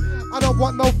 I don't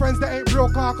want no friends that ain't real,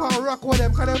 cause I can't rock with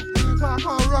them. Cause I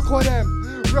can't rock with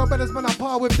them. Real brothers, man, I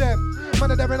par with them.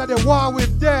 Man, they're in a war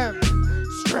with them.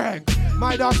 Strength.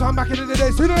 My dogs, I'm back in the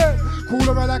day, see them. Cool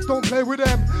and relax, don't play with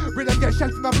them. Rhythm get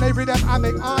shelled from I play with them. I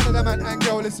make all of them and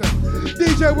yo, listen.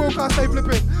 DJ Will, can't stay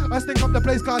flipping. I stink up the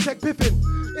place, can't check piffing.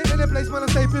 In the place, man, I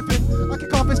stay piffin'. I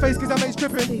kick off his face cause I make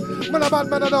trippin'. Man, I bad,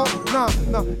 man, I don't. Nah.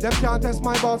 Them can't test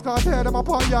my bars, cause I tear them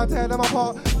apart, yeah, I tear them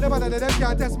apart. Them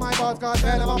can't test my bars, cause I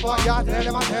tear them apart, yeah, I tear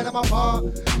them apart.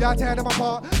 Yeah, I tear them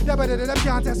apart. Them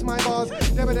can't test my bars.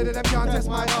 Them can't test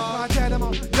my bars, I tear them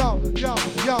up.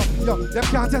 Yo. Them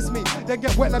can't test me. They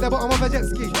get wet like the bottom of a jet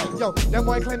ski. Yo, them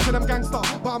boy claim to them gangster,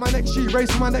 but I'm my next G,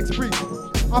 race for my next brief.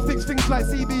 I fix things like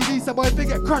CBD, so boy, they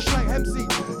get crushed like MC.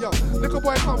 Yo, little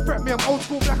boy can't fret me, I'm old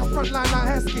school black, I'm frontline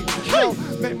like Heskey. Yo,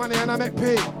 make money and I make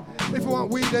pay. If you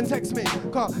want weed, then text me.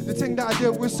 Cause the thing that I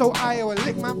did was so I will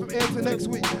lick man from here to next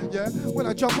week. Yeah, when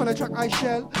I jump on a track, I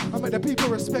shell. I make the people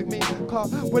respect me.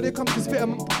 Cause when it comes to spit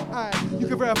 'em, you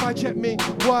can verify, check me.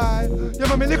 Why? Yeah,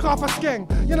 man, me lick off a skeng.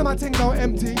 You know my thing don't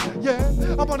empty. Yeah,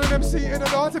 I'm on an MC in the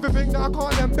dance, everything that I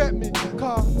can't then bet me.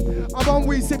 Cause I'm on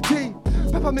weed, sip tea.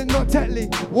 Peppermint, not Tetley.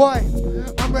 Why?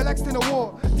 I'm relaxed in the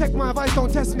war. Take my advice,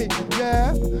 don't test me.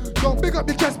 Yeah. Don't big up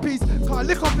the chest piece. Can't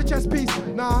lick off the chest piece.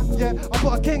 Nah, yeah. I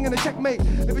put a king in a checkmate.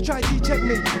 If you try to check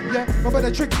me, yeah. My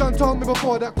brother Tricks done told me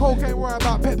before that coke ain't worry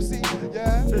about Pepsi.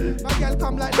 Yeah. My girl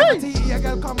come like TE, a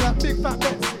girl come like big fat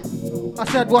Pepsi. I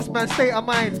said, what's man's state of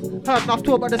mind? Heard enough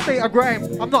talk about the state of grime.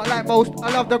 I'm not like most,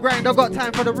 I love the grind. I got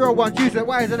time for the real ones, use it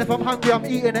wise. And if I'm hungry, I'm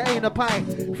eating, it ain't a pie.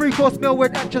 3-course meal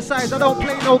with exercise. I don't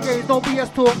play no games, no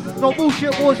BS talk. No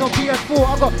bullshit wars on PS4.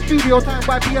 I got studio time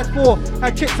by PS4.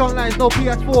 Had chicks online, no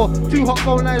PS4. 2 hot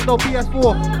phone lines, no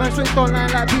PS4. Man switched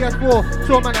online like PS4.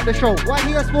 Saw man at the show, why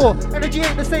PS4? Energy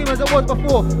ain't the same as it was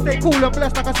before. Stay cool and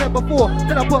blessed like I said before.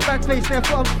 Then I put back face there,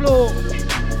 foot on floor.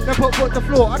 Then put foot to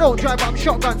floor. I don't drive, but I'm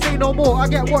shotgun, say no more. I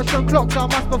get watched on clocks, I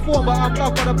must perform. But I'm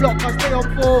love on the block, I stay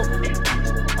on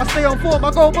 4. I stay on form,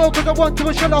 I go more cause I want to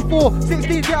and shell off 4.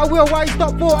 16 get a wheel, why you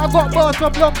stop 4? I got bars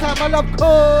from long time, I love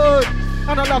code.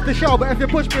 And I love the show, but if you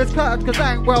push me it's curtains cause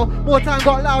I ain't well. More time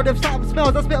got loud, if something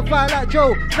smells, I spit fire like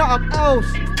Joe. Nothing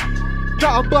else.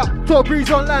 Nothing but talk breeze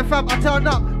online fam, I turn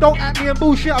up. Don't act me and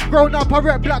bullshit, I've grown up. I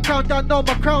rep black crown down, know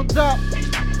my crown's up.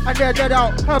 And they're dead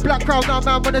out, her black crown now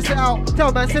man wanna sit out.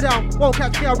 Tell man sit down, won't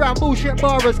catch me around bullshit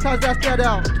borrowers cause that's dead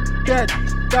out. Dead,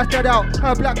 that's dead out.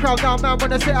 Her black crown now man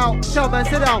wanna sit out. Tell man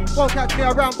sit down, won't catch me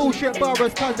around bullshit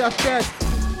borrowers cause that's dead.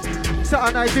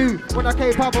 Something I do, when I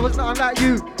came up I was nothing like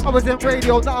you. I was in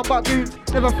radio, nothing but goons.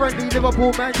 Never friendly,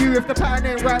 Liverpool man, you. If the pattern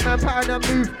ain't right man, pattern and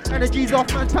move. Energy's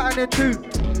off man's pattern in too.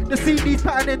 The CD's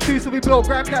patterning too, so we built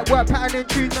Gram Network, patterning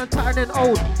tunes, man's patterning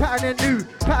old, patterning new,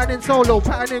 patterning solo,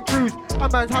 patterning cruise. My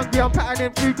man's hungry, I'm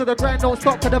patterning food, cause the grind don't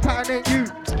stop, cause the pattern ain't you.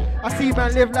 I see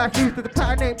man live life loose, cause the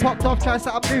pattern ain't popped off, try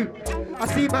something new. I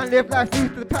see man live life loose,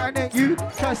 cause the pattern ain't you,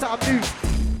 try something new.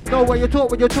 Know what you talk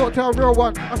when you talk to a real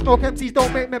one. I smoke MCs,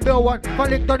 don't make me build one. If I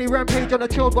link Donny Rampage on a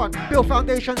chilled one. Build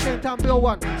foundation, same time build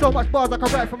one. So much bars I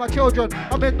can write for my children.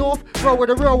 I'm in North, roll with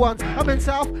the real ones. I'm in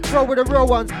South, roll with the real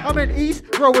ones. I'm in East,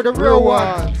 roll with the real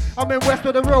ones. I'm in West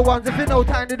with the real ones. If you know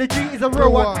Tiny the G is a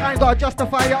real one. I ain't gotta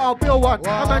justify it, I'll build one.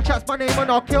 A man chats my name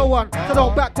and I'll kill one. So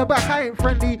don't back to back, I ain't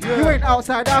friendly. You ain't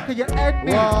outside, how can you end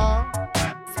me?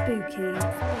 Spooky.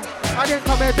 I didn't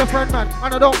come here to friend man,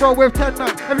 and I don't roll with 10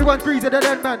 man. Everyone's greasy the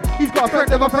end man. He's got a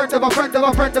friend of a friend of a friend of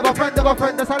a friend of a friend of a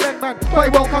friend that's a lend man. But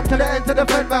he won't come to the end to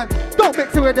defend man. Don't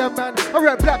mix it with them man. I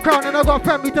rep black crown and I got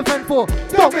family to fend for.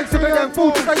 Don't mix it with them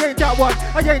fools, cause I ain't that one.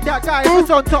 I ain't that guy. If it's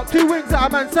on top, 2 wings at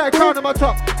a man's side, crown on my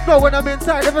top. No, when I'm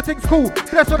inside, everything's cool.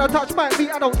 Bless when I touch my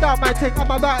feet, I don't doubt my thing, I'm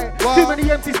about it. Too many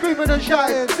MCs screaming and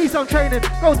shouting. Need some training.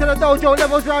 Go to the dojo,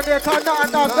 levels round there, can't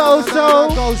nothing go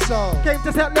so. Came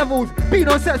to set levels. Been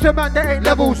on sets with man that ain't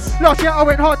levels. Last year I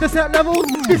went hard to set levels.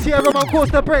 This year I'm on course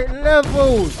to break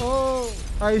levels. Oh,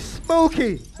 I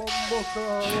spooky.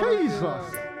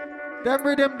 Jesus. Them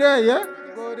rhythm there, yeah?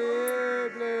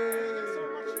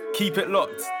 Keep it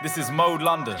locked. This is Mode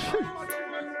London.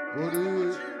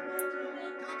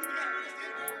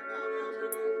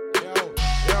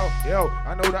 Yo,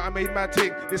 I know that I made my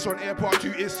tick. This on Airport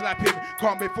 2 is slapping.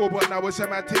 Can't be 4, but now it's a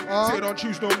my tick. Say don't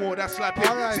choose no more, that's slapping.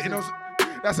 Right. Sitting on,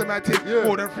 that's a my tick. Yeah.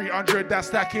 More than 300, that's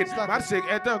stacking. My tick,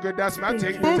 it done good, that's my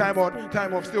tick. Time on,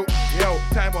 time off, still. Yo,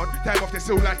 time on, time off, they're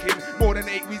still lacking. More than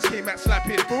 8 weeks came back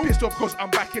slapping. Pissed off cause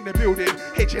I'm back in the building.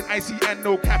 HNIC and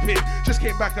no capping. Just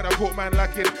came back and I caught man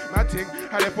lacking. My thing,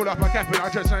 how they pull up my capping. I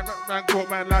just man caught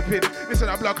man lapping. Listen,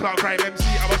 I blood clock crime MC.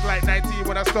 I was like 19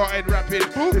 when I started rapping.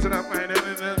 Listen, I'm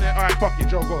alright, fuck it,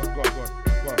 Joe. Go on.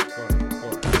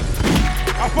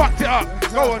 I fucked it up.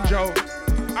 Go on, Joe.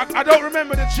 I don't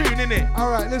remember the tune, innit?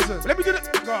 Alright, listen. Let me do the.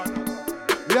 Go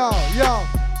on. Yo.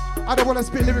 I don't wanna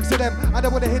spit lyrics to them. I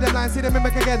don't wanna hear them lines, see them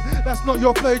mimic again. That's not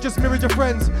your flow, you just mirrored your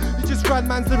friends. You just grand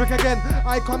man's lyric again.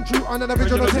 I come true on an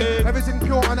original thing. Everything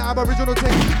pure on an aboriginal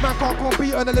thing. Man can't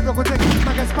compete on a lyrical thing.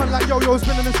 Man gets spun like yo-yo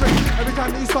spinning the string. Every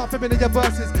time that you start fibbing in your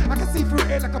verses, I can see through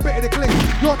it like a bit of the cling.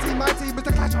 Your team, my team, is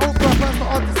the clash over. First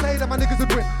not hard to say that my niggas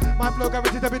would win. My flow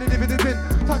guaranteed to be the dividend bin.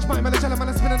 Touch my man, shell, man,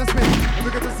 I spin and I spin. And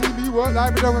we get to see me work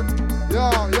like we don't. Yo,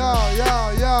 I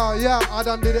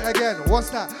done did it again. What's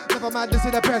that? Never mind, this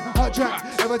in a pen. Hot track.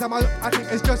 Every time I think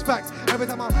it's just facts. Every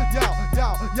time I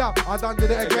done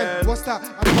did it again. What's that?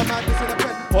 I never mind, this in a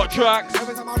pen. Hot tracks.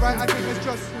 Every time I write, I think it's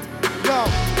just, yo.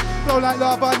 Flow like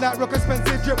lava and that, rock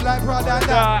expensive, drip like Prada and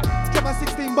that. Drop a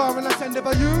 16 bar and I send it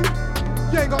for you.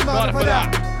 You ain't got nothing for that.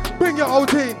 Bring your whole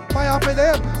team, my half of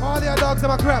them. All your dogs are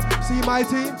my crap. See my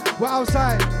team, we're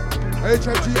outside.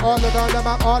 HMG all around the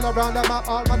map, all around the map.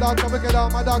 All my dogs are wicked, all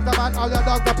my dogs are bad. All your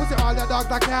dogs are pussy, all your dogs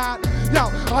are cat.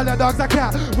 Yo, all your dogs are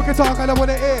cat. We can talk, I don't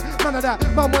wanna hear none of that.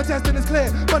 Man, one testing is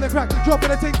clear. Money crack, drop in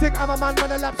a ting. I'm a man when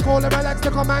the laps call and relax. The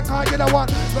command car, you don't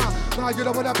want. Nah, you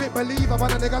don't wanna bit believe. I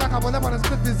want a nigga like I wanna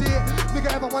split his ear.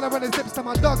 Nigga ever wanna run his lips to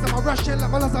my dogs. I'm a rushing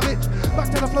like my lost a bitch. Back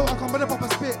to the flow, I come with a proper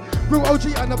spit. Real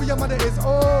OG, I know where your mother is.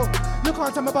 Oh, you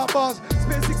can't tell me about bars.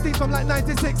 Spit 16 from like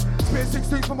 96. Spit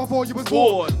 16 from before you was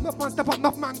born. Enough man step up,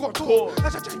 enough man got caught. I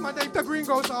should change my name to Green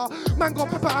Goes. Man got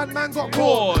pepper and man got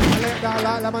caught. I let down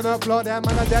like lemon up floor. Them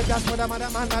man are dead, that's for them man,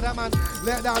 that man.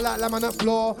 Let down like lemon up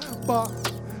floor. But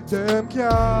them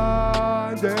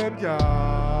can't.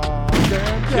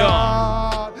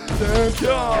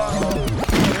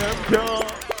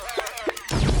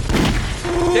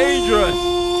 Dangerous.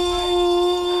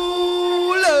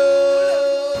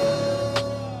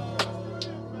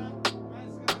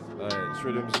 This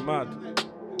rhythm's mad.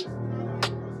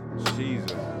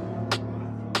 Jesus.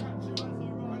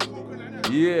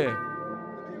 Yeah.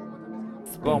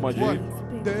 Go on, my G.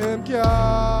 Them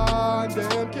can't.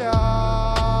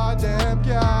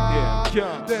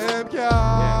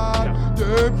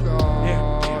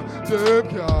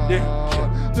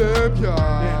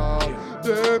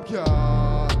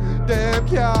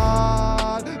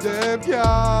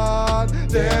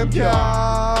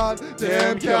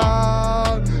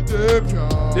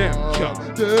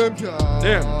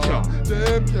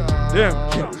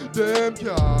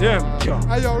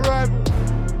 Hey, yo, rival.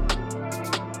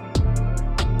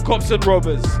 Cops and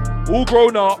robbers, all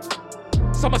grown up.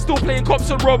 Some are still playing cops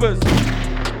and robbers.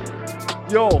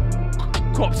 Yo,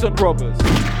 cops and robbers.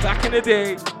 Back in the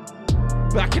day,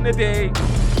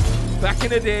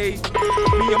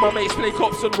 me and my mates play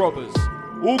cops and robbers.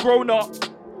 All grown up.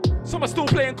 Some are still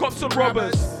playing cops and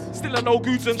robbers. Still I know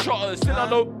goods and shotters. Still I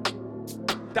know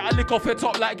that I lick off her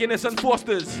top like Guinness and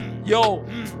Foster's. Yo,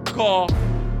 car.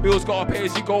 Bills gotta pay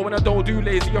as you go when I don't do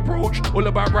lazy approach. All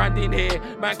about branding here.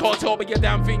 Man can't tell me a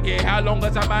damn thing here. How long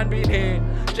has a man been here?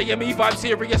 JME vibe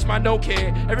serious, man, don't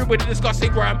care. Everybody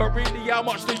discussing grand, but really how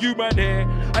much do you man here?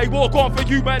 I walk on for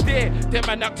you man there. Them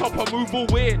man act up and move all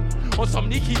weird. On some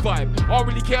Nikki vibe. I don't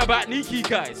really care about Nikki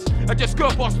guys. I just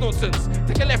skirt past nonsense.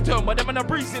 Take a left turn, but them man are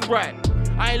breezing right.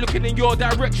 I ain't looking in your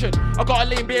direction. I got a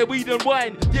lane beer, weed and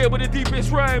wine. Yeah, with the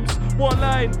deepest rhymes. One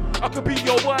line, I could be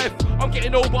your wife. I'm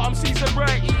getting old, but I'm seasoned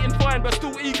right. Eating fine, but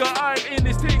still eager. I'm in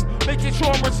this thing, making sure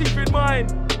I'm receiving mine.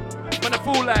 Man, I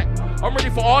feel like I'm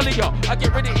ready for all of ya. I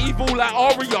get rid of evil like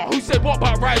Aria. Who said what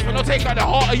about rise when I take out the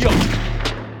heart of ya?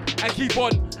 And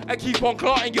keep on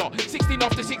clarting ya. 16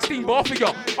 after 16 bar for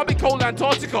ya. I'm in cold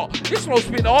Antarctica. This road's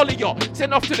been all of ya.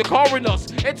 Send off to the coroners.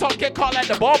 Head top get cut like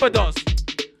the barber does.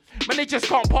 Man, they just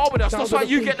can't par with us, that's why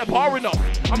you get the bar enough.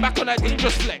 I'm back on that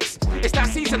dangerous flex. It's that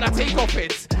season I take off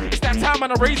heads. It's that time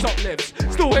and I raise up lives.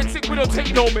 Still head sick, we don't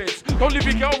take no mids. Don't leave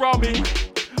your girl around me.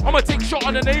 I'ma take shot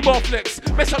on the name off flex.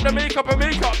 Mess up the makeup and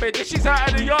makeup bed. Then she's out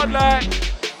in the yard like,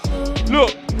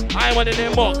 look, I ain't one of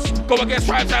them mocks. Go against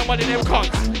tribes, I ain't one of them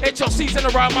cunts. It's your season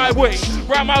around my way,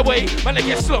 man, they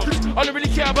get slumped. I don't really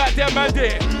care about them man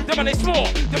there. Them man they small,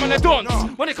 them man they dons.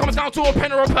 When it comes down to a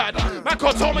pen or a pad, man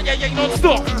can't tell me yeah,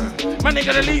 non-stop. Man, they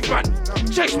gonna leave, man.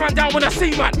 Chase man down when I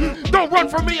see, man. Don't run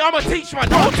from me, I'ma teach, man.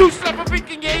 Don't too slap for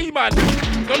thinking yeah, man.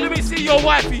 Don't let me see your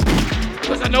wifey,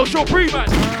 cause I know she'll pre, man.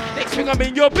 Next thing I'm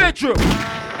in your bedroom,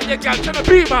 and your gal tryna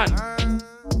be, man.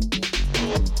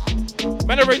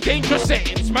 Man, are in dangerous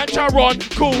settings. Man, try run,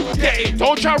 cool, get it.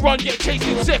 Don't try run, get chased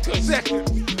in seconds.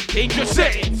 Dangerous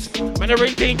settings. Man, are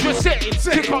in dangerous settings.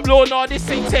 Pick up law, nah, this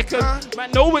ain't Tekken.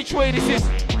 Man, know which way this is.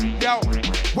 Yo,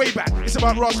 way back. It's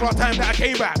about Ross time that I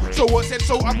came back. So what said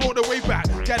so, I brought the way back.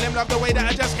 Girl, them love the way that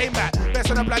I just came back.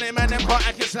 Best on the planet, man, them can't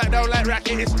act it slack down like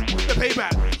racket. It's the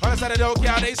payback. On the side of the dog,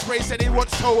 yeah, they spray, said they want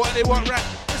so what they want rap.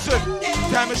 Listen,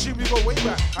 time machine, we go way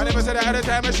back. I never said I had a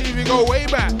time machine, we go way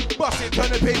back. Bust it,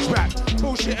 turn the page back.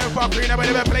 Bullshit and fuckery, never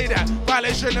play that.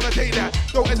 Violation, never take that.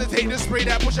 Don't hesitate to spray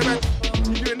that. Push it, man.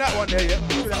 You doing that one there, yeah?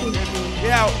 You that one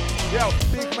there. Yo,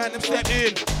 big man, them step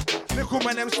in. Little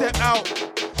man, them step out.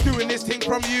 Doing this thing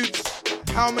from youths.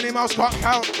 How many miles can't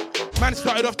count? Man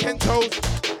started off 10 toes.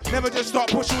 Never just stop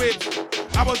pushing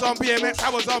with. I was on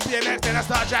BMX, then I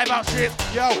started drive out shit.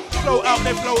 Yo, flow out,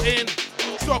 then flow in.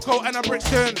 Stocko and a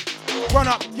Brixton. Run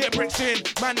up, get bricks in.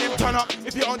 Man, them turn up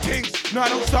if you're on things. No, I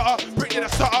don't stutter. Brick in a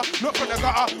stutter, not from the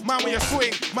gutter. Man, when you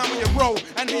swing, man, when you roll,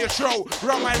 and when you throw.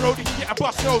 Round my road, you can get a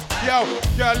bus nose. Yo,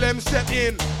 girl, them step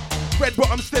in. Red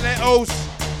bottom still at O's.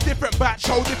 Different batch,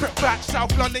 whole different batch.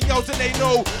 South London girls and they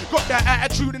know. Got that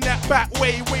attitude in that back,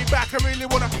 way back.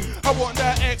 I want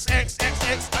that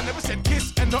XXXX. I never said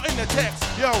kiss and not in the text.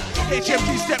 Yo,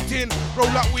 HMG stepped in. Roll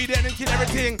up weed and kill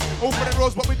everything. Over the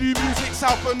roads, but we do music.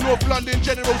 South and North London,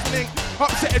 General's link.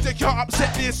 Upset as they can't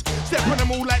upset this. Step on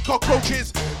them all like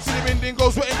cockroaches. See the Indians,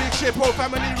 we're in big shape. Whole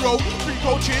family roll. 3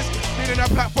 coaches. Building a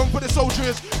platform for the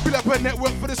soldiers. Build up a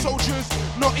network for the soldiers.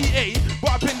 Not EA,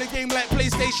 but I pin the game like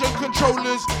PlayStation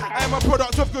controllers. I am a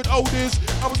product of good odors.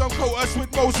 I was on quotas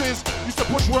with Moses. Used to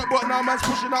push work, but now man's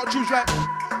pushing out shoes like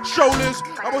shoulders.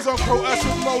 I was on quotas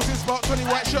with Moses. About 20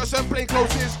 white shirts and plain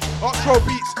clothes. Arch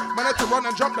beats. Man had to run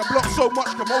and jump the block. So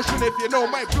much commotion if you know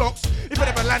my blocks. If I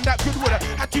never land that good, would have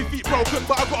had 2 feet broken,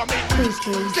 but I gotta make moves.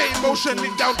 Stay in motion,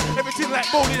 lick down everything like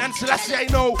bowling and Selassie. I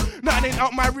know nothing ain't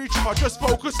out my reach. I just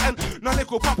focus and no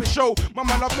little puppet show. My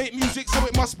man, love make music, so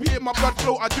it must be in my blood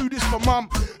flow. I do this for mum.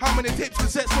 How many tapes,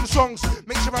 cassettes, and songs?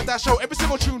 Make sure I dash out every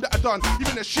single tune that I done,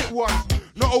 even the shit ones.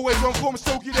 Not always on form,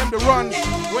 still give them the runs.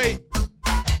 Wait.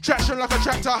 Traction like a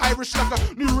tractor, high risk like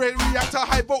a new rate reactor,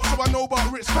 high volt, so I know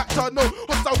about risk factor. No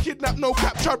hostile kidnap, no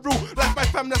capture rule. Like my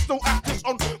fam, there's no actors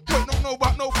on point. Don't know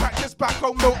about no practice back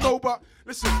home, don't know but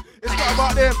listen, it's not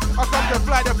about them. I come to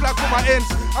fly the flag for my ends.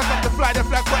 I come to fly the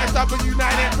flag for SW9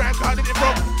 and Grand Card. Did it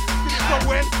from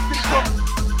when? Did it from?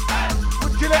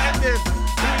 Would kill it and this.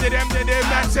 Who did them,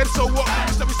 man said, so what?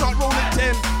 So we start rolling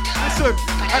 10. Listen,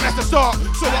 and that's the start.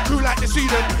 So I crew like the Sweden.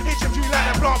 HMG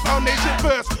like the plant foundation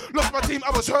first. Lost my team,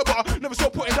 I was hurt, but I never saw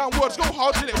putting down words. Go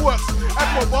hard till it works.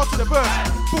 Add more bars to the verse.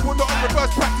 But we're not on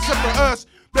reverse, practice and rehearse.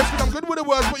 Blessed when I'm good with the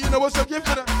words, but you know what's a gift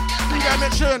for the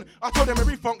dimension. I told them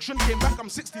every function. Came back, I'm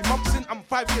 60 months in, I'm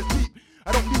 5 years deep.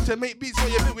 I don't need to make beats, so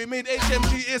you think we made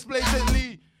HMG is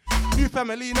blatantly. New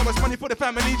family, now it's money for the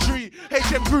family tree.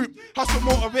 HM group, hustle,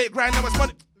 motivate, grind, now it's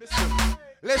money.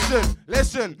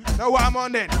 Listen, know what I'm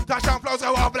on then. Touchdown flows, I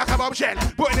walk like a bombshell.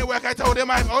 Put in the work, I told them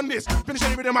I'm on this. Finish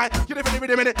any rhythm, get it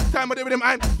rhythm in it. Time with the rhythm,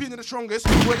 I'm feeling the strongest.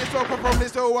 Where this flow come from, they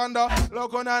still wonder.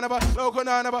 Loco nanaba.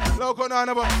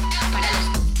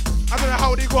 I don't know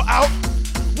how they got out.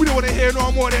 We don't wanna hear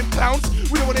no more of them clowns.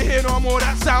 We don't wanna hear no more of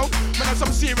that sound. Man, I'm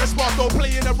some serious bars, don't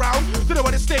playing around. Don't know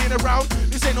what it's staying around.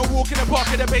 This ain't no walk in the park,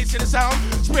 and the bass in the sound.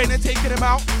 Spraying and taking them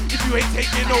out. If you ain't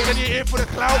taking no, then you're here for the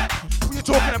clout. What you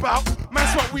talking about? Man,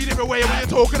 smoke weed everywhere, what you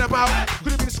talking about?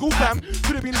 Could have been a school fam,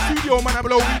 could have been a studio, man, I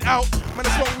blow weed out. Man, I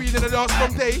smoke weed in the dance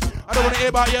from day. I don't wanna hear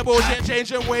about your bullshit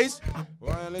changing ways.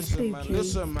 Well, listen, man.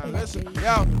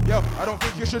 Yo, I don't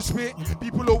think you should spit.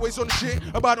 People always on shit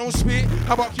about don't spit.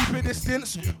 How about keep a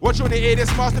distance? Watch when they hear this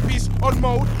masterpiece on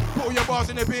mode. Put all your bars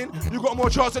in the bin. You got more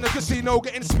chance in the casino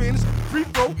getting spins. Free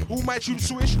throw, all my tune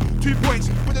swish. 2 points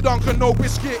with the Duncan, no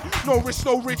biscuit. No risk,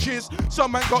 no riches.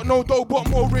 Some man got no dough, but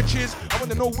more riches. I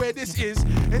wanna know where this is.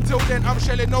 Until then, I'm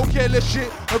shelling no careless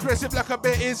shit. Aggressive like a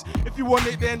bet is. If you want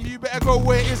it, then you better go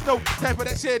where it is. No time for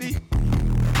that shady.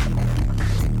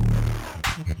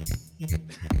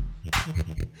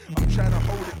 I'm trying to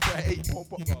hold it for 8 more.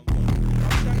 I'm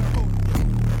trying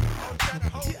to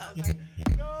hold it.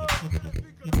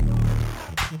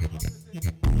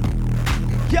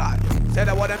 Yeah, said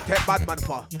I want them take bad man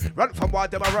for. Run from war,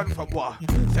 them I run from war.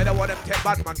 Said I want them take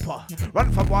bad man for.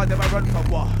 Run from war, them I run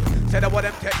from war. Said I want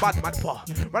them take bad man for.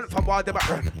 Run from war, them I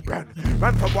run.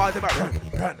 Run from war, them I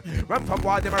run. Run from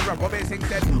war, them I run. What me sing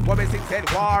said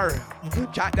war.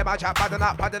 Chat them I chat bad and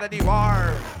not bad than the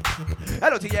war.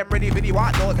 LOTM ready for the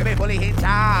war, no to be fully in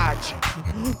charge.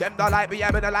 Them don't like me,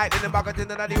 I'm in the light in the bucket in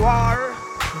the war.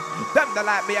 Them don't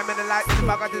like me, I'm in the light in the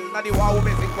bucket in the war.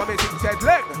 What me sing said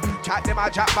leg. Chat them I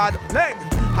chat bad leg.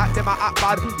 Hot them I act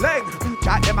bad leg.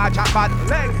 Chat them I chat bad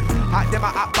leg. Hot them I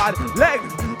act bad leg.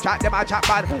 chat them a chat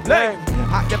bad, lame.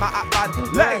 Hack them a act bad,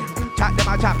 lame. Chat them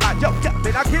a chat bad, yo, yeah.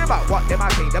 Me not care about what them a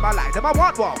think, them a lie, them a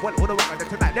want what. Well, who the rock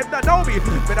tonight, them don't know me.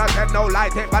 Me not tell no lie,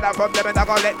 take bad from them and I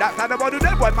gonna let that stand about do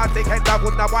them. One man think and that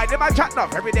wouldn't why them a chat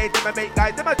enough. Every day them a make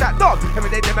nice, them a chat dog. Every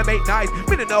day them a make nice.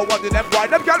 Me don't know what do them why.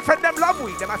 Them girlfriend them love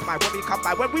we. Them a smile when we come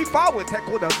by. When we forward, take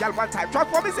all the girl one time.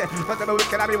 Trust what me say. Cause them a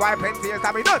wicked and me why plenty years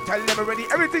and me don't tell them already.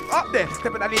 Everything up there.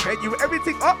 Stepping on the venue,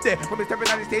 everything up there. When we stepping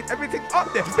on the stage, everything up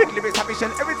there. Big lyrics,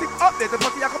 ambition, everything up there. The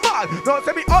pussy I come on. Don't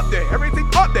send me up there. Everything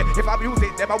up there. If I'm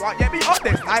using them, I want get me up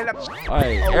there. Style them.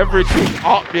 Aye, everything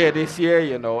up there this year,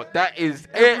 you know. That is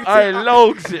it. I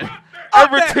loads it.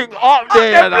 Everything up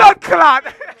there. Blood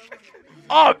clot.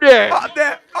 Up there. Up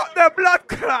there, blood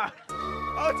clot.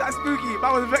 Oh, that's spooky.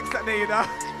 I was vexed that day, you know.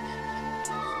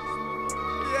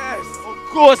 Yes. Of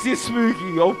course it's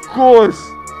spooky. Of course.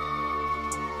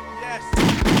 Yes.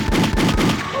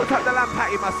 Don't touch the lamp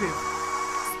patty, massive.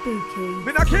 Spooky.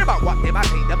 Me not care about what them a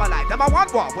think, them a lie, them a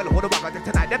want what. Well, who the fuck is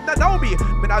tonight? Them don't know me.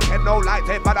 Me not tell no lie,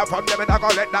 take bad from them and I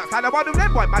go let that stand. I want to them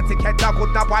boy, man, take head down,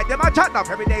 good enough. Why them a chat enough?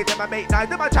 Every day them a make nice,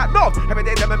 them a chat enough. Every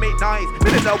day them a make nice.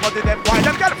 Me don't know what do them why.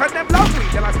 Them girlfriend them love me.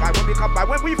 Them a smile when we come by,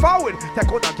 when we forward. Take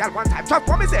hold on, girl one time, trust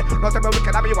what me say. No say we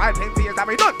can have me wild plenty years, I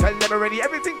mean don't tell them already.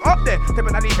 Everything up there.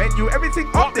 Stepping on the venue, everything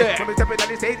up there. When we stepping on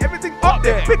the stage, everything up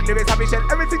there. Big lyrics, ambition,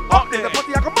 everything up there. The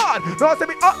pussy I come on. No say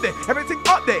me up there, everything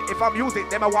up there. If I'm using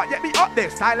them, I want get me up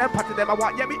there. Style and party them, I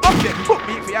want, yeah, me up there. Put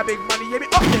me for your big money, yeah, me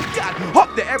up there. Yeah,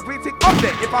 up there, everything up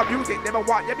there. If I'm music, them, I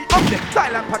want, yeah, me up there.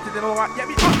 Style and party them, I want, yeah,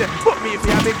 me up there. Put me for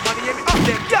your big money, yeah, me up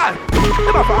there. Yeah,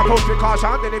 never for approach with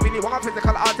caution. They really want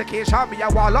physical altercation. Me,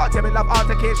 I want a lot, yeah, me love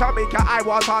altercation. Make your eye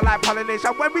water like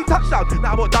pollination. When we touch down,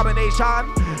 now about domination.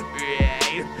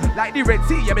 Yeah, like the Red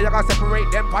Sea, yeah, me, I gotta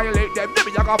separate them, violate them. Yeah,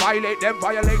 me, I gotta violate them,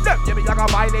 violate them. Yeah, me, I gotta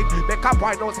violate. Make up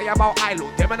why don't say about I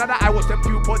look. Them another I was them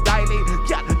pupil dilate.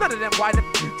 Yeah, none of them why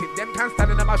think them can't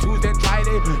stand in my shoes then try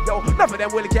it. Yo, none of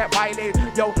them will get violated.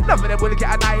 Yo, none of them will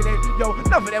get annihilated. Yo,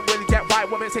 none of them will get white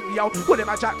women sing. Yo, who them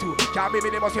I chat to? Can't be me,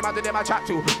 they must be mad to them I chat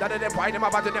to. None of them why them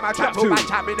about to them I chat to. My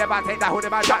chat me never take that who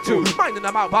them I chat to. Minding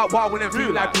them about war when they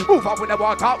feel like. Move up when they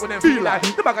walk out when they feel like.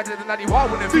 The bag of the war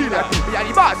when they feel like. Me and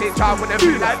the boss in charge when they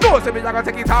feel like. No, say me I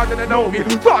gotta take it hard and they know me.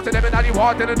 Floss to them in the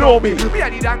water they know me. Me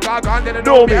and the damn gargan they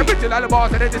know me. Original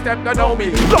boss and they just them they know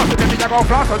me. Floss to them I gotta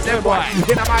floss on them boy.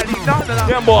 In a my league down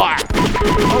them boy.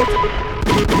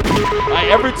 Like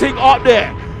everything up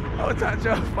there.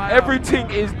 Everything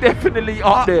is definitely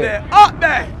up there. Up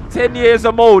there. 10 years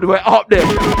of mode, we're up there.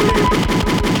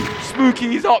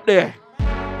 Spooky's up there.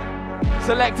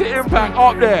 Selected Impact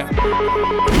up there.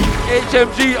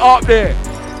 HMG up there.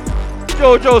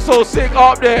 Jojo So Sick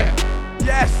up there.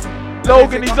 Yes.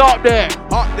 Logan is up there.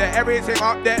 Up there, everything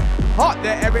up there. Up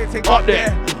there, everything up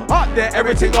there. Up there,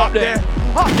 everything up there.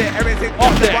 Up there, everything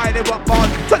up there. Why they want balls?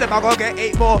 So them I go get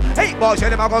 8 more. 8 balls, yeah,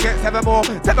 them I go get 7 more.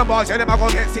 7 balls, yeah, them I go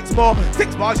get 6 more.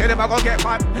 6 balls, yeah, them I go get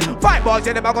 5. 5 balls,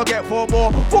 yeah, them I go get 4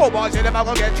 more. 4 balls, yeah, them I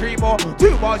go get 3 more.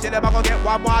 2 balls, yeah, them I go get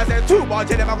 1 more. Then 2 balls,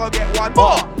 yeah, them I go get 1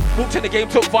 more. Walked in the game,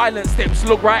 took violent steps,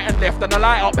 look right and left, and the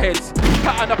light up heads.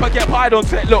 Pattern up and get pied on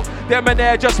set. Look, them and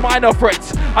they're just minor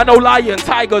threats. I know lions,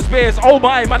 tigers, bears. Oh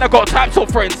my man, I got types of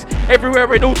friends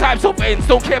everywhere in all types of ends.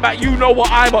 Don't care about you, know what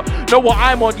I'm on. Know what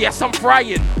I'm on. Yes, I'm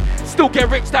frying. Still get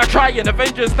rich, start trying.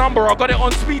 Avengers number, I got it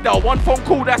on speed dial. One phone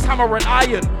call, that's hammer and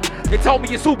iron. They told me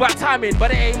it's all about timing,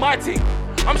 but it ain't my thing.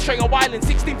 I'm straight a wildin',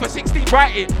 16 for 16,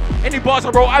 write it. Any bars I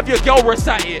wrote, have your girl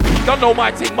recite it. Don't know my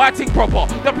thing proper.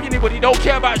 Don't be anybody, don't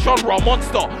care about genre,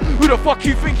 monster. Who the fuck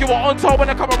you think you are on top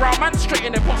when I come around, man? Straight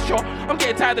in their posture. I'm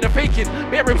getting tired of the faking.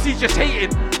 Bare MC's just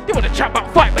hating. They wanna chat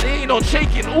about fight, but they ain't on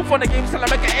shaking. All fun and games till I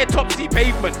make a head top sea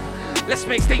pavement. Let's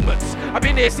make statements. I've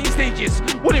been there, seen stages.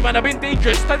 Woody man, I've been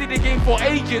dangerous. Studied the game for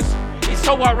ages. It's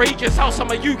so outrageous how some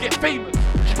of you get famous.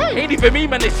 Ain't even me,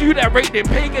 man, it's you that rate them.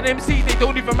 Pagan MC, they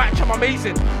don't even match, I'm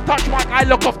amazing. Touch mic, I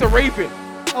look off the Raven.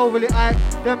 Overly hype,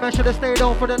 them man should've stayed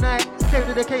on for the night. Came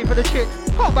to the cave for the chicks,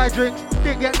 can't buy drinks,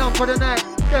 didn't get none for the night.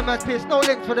 Them man's pissed, no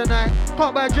links for the night.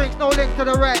 Can't buy drinks, no links to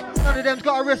the right. None of them's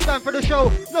got a wristband for the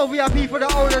show. No VIP for the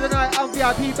owner of the night. I'm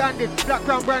VIP banded, black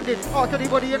crown branded. Ask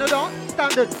anybody in the dance,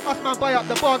 standard. Us man buy up,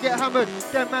 the bar get hammered.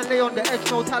 Them man lay on the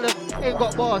edge, no talent. Ain't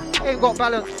got bars, ain't got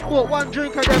balance. Bought one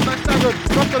drink and them man staggered.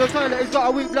 Rush to the toilet, he's got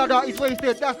a weak blood out, he's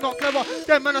wasted. That's not clever.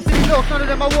 Them man are silly low, none of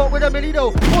them I walk with a milli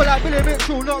though. More like Billy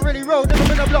Mitchell, not really road. Never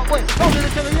been a block way. Holding it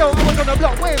to the yo, I was on the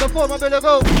block way before my bill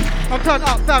go. I'm turned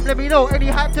up, fam, let me know. Any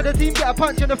hype to the team, get a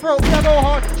punch in the throat. Yeah, go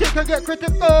hard, shit can get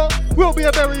critical. Will be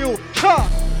a burial. Ha!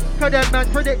 Cause them man's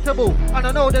predictable, and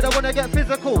I know that I wanna get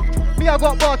physical. Me, I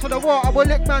got bars for the war, I will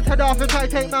lick man's head off and try to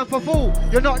take man for fool.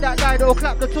 You're not that guy that'll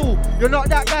clap the tool. You're not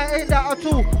that guy, ain't that at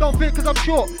all. Don't think cause I'm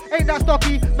short, ain't that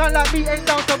stocky. Man like me ain't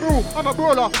down to rule. I'm a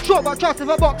brawler, short but trust if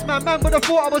a box man. Man would have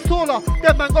thought I was taller.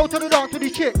 Then man go to the dance with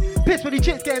the chick. Piss with the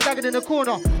chicks getting dagged in the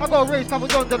corner. I gotta raise couple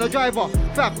dons on the driver.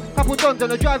 Fam, couple dons on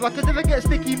the driver. Cause if it gets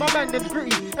sticky, my man them's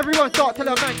gritty. Everyone start till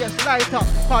a man gets light up.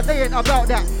 But they ain't about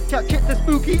that. Chat chicks are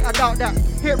spooky, I doubt that.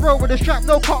 Hit roll with a strap,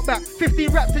 no cut back.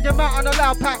 15 raps in your mouth and a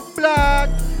loud pack. Blood,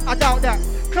 I doubt that.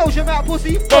 Close your mouth,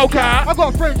 pussy. Okay. I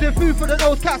got friends with food for the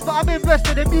nose cats, but I'm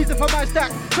invested in music for my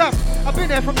stack. Fam, I've been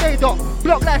there from day dot.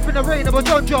 Block life in the rain, I was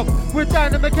on job. With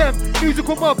Dynamic M,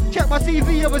 musical mob. Check my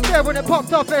CV, I was there when it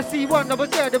popped off. SC1, I was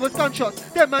there was gunshots.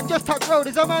 Them man just touched road,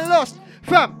 is a man lost?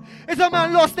 Fam, is a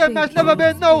man lost? Them man's never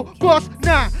been no boss,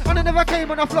 nah. And I never came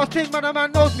on a floss thing, man, a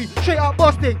man knows me. Straight up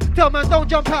busting. Tell man don't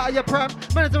jump out of your pram.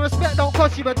 Manners and respect don't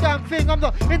cost you a damn thing. I'm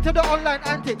not into the online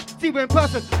antics. See you in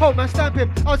person, hold man stamp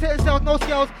him. I was hitting sales, no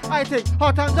scales, I think.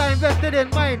 Hard times I invested in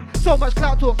mine. So much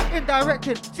clout talk,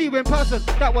 indirected. See you in person,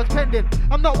 that one's pending.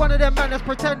 I'm not one of them man that's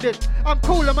pretending. I'm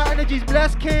cool and my energy's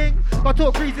blessed, king. But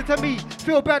talk greasy to me.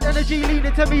 Feel bad energy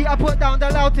leaning to me. I put down the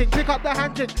louting, pick up the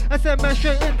handing, and send man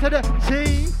straight into the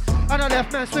team. And I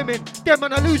left man swimming, them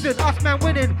man are losing, us man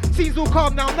winning. Scenes all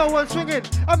calm now, no one swinging.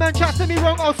 A man chats to me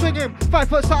wrong, I'll swing him. 5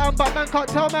 foot something, but man can't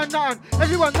tell man nothing.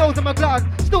 Everyone knows I'm a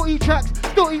glutton, still eat tracks,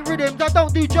 still eat rhythms. I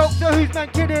don't do jokes, so who's man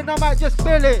kidding? I might just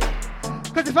spill it.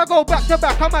 Cause if I go back to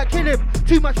back, I might kill him.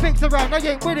 Too much fakes around, I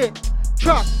ain't with it.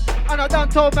 Trust, and I done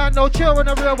told man no chill in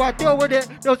the real, I deal with it.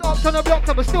 There was ups on the blocks,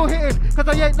 I was still hitting. Cause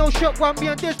I ain't no shook one, me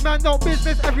and this man, no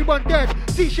business, everyone dead.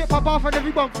 See shit pop off and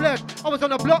everyone fled. I was on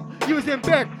the block, you was in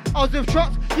bed. I was with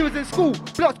trucks, you was in school.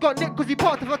 Blocks got nicked cause he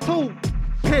part of a tool.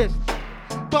 Pissed,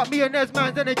 but me and this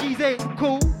man's energies ain't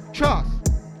cool. Trust,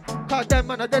 cause them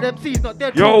man are dead MCs, not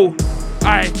dead. Yo,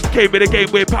 I came in the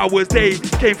game with powers, they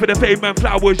came for the fame and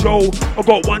flowers, yo. I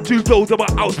got 1-2 flows of my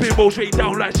outspin, roll straight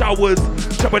down like showers.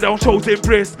 Chopper down shows in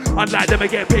brisk, unlike them I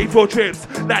get paid for trips.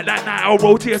 Like that night I'll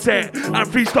roll to your set, and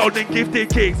freestyle and gifted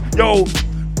kicks, yo.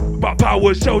 But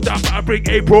powers, showdown, but I bring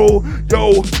April,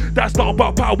 yo. That's not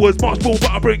about powers, March Bull, but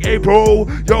I bring April,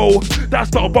 yo.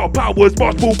 That's not about powers,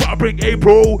 March Bull, but I bring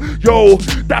April, yo.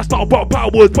 That's not about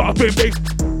powers, but I bring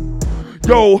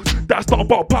yo, that's not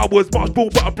about powers, March Bull,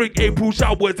 but I bring April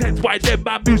showers. Hence why them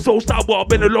man move so sour.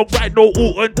 Been a long ride, no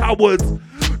Alton Towers.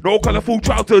 No colourful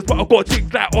trousers, but I got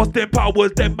things like Austin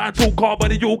Powers. Them man too calm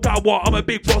and they all cower. I'm a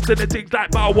big boss and the things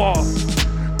like power.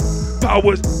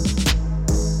 Powers,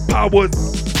 powers.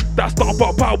 That's not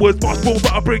about powers, March Bull,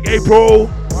 but I bring April.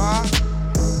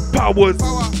 Powers.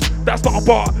 That's not a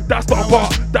bar, that's not a bar,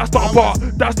 that's not a bar,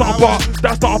 that's not a bar,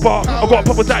 that's not a bar. I got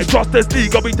poppers like Justice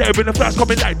League, I'll be there in the flash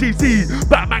coming like DC.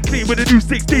 Batman clean with a new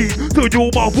 16, so you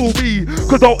all marvel me.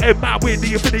 Cause I'll end man with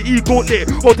the Infinity Gauntlet.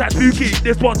 Hold that spooky,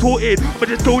 this one sorted, I'ma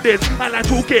just do this, and like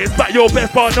toolkits. Back your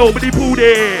best bar, nobody pulled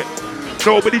it.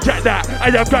 Nobody jack that,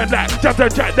 I am grand that, just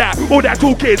and jack that. All that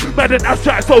toolkits, mad and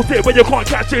abstract, so sick when you can't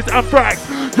catch this and frags.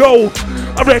 Yo,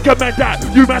 I recommend that,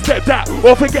 you must accept that,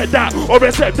 or forget that, or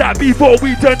accept that before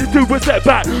we turn into a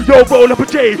setback. Yo, roll up a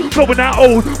J, blowing out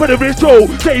old, but the wrist roll,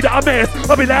 say that I mess,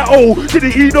 I be like, oh,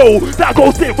 didn't he know, that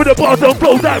go sit with the bars and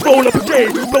flows, that roll up a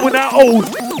J, blowing out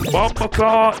old. Bumper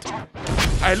cart.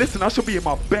 Hey, listen, I should be in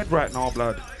my bed right now,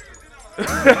 blood.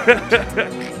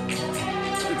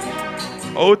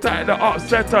 Old tight the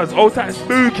upsetters, old tight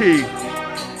spooky.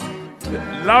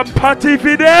 Lampatty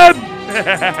for them.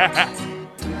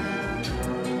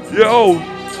 Yo,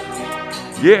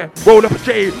 yeah, roll up a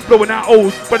J, blowing out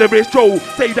O's, but the wrist roll,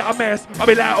 say that I mess, I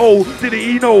be like, oh, didn't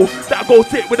he know, that I go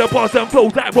sit with the bars and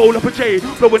flows, like roll up a J,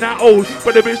 blowing out O's,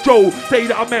 but the wrist roll, say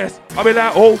that I mess, I be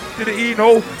like, oh, didn't he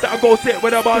know, that I go sit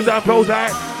with the bars and flows,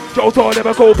 like, Joe's all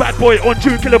never go bad boy, on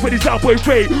tune, killer for the sound boy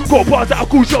straight, got bars that are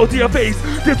cool show to your face,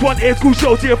 this one is cool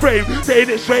show to your frame, saying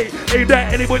it straight, ain't there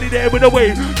anybody there with a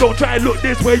wave, don't try and look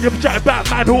this way, you're chatting about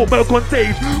man who milk on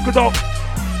stage, cause I'll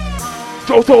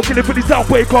Joe talking for the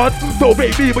Southway cards. Don't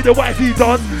rate me when your wife he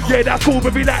does. Yeah, that's cool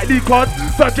with me like Lee cards.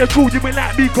 Such as cool, you mean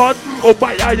like me cards. Oh,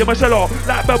 my eye, you're my sheller.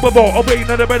 Like Belmore, I'm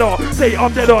waiting on the better. Say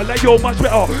I'm dead on, like you're much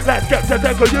better. Like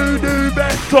Skepta, cause you do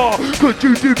better. Could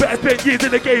you do better? Spent years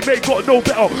in the game, ain't got no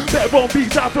better. Better on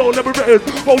beats, I flow liberators.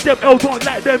 Hold them L's on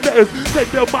like them letters. Send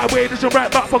them my way, this should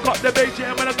right back. Fuck up the base,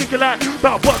 yeah, when I'm kicking like.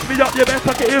 About bust me up, you best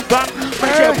tuck it in back.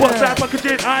 Make it bust that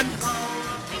packaging and.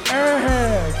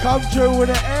 Airhead, come through with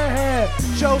an airhead.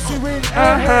 Chelsea win,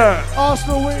 airhead.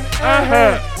 Arsenal win,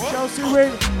 airhead. Chelsea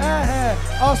win,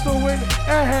 airhead. Arsenal win,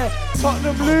 airhead.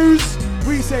 Tottenham lose,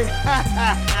 we say ha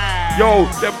ha ha. Yo,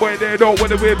 them boy they don't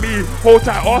wanna with me. Hold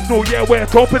tight Arsenal, yeah, we're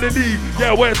top of the league.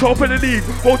 Yeah, we're top of the league.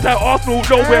 Hold tight Arsenal,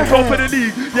 no, we're top of the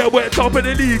league. Yeah, we're top of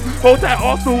the league. Hold tight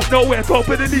Arsenal, no, we're top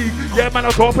of the league. Yeah, man,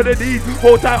 I'm top of the league.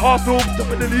 Hold tight Arsenal, top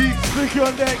of the league. Slicky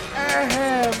on deck,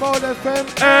 Mode FM,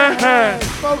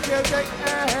 Smokey on deck,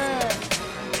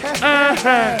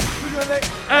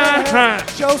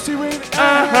 Chelsea win,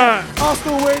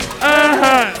 Arsenal win,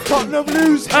 Tottenham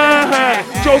lose,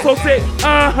 Joe's so sick,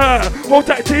 hold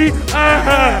tight T,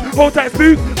 hold tight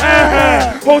Spook,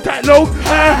 hold tight Low,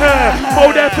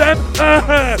 hold FM,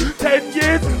 10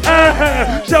 years,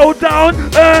 showdown,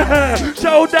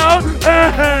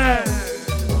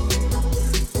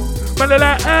 Man, I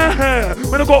like,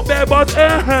 man, I got bare bars,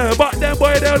 but them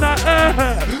boy, they're not,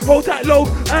 hold tight Low,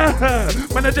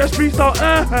 man, I just freestyle,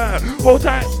 hold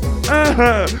tight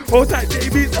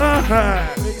JB's,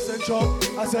 Mix and chop,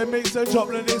 I said mix and chop,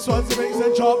 then this one's a mix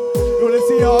and chop. You wanna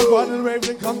see how I go on and rave,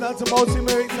 then come down to multi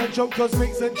mix and chop, cause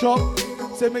mix and chop.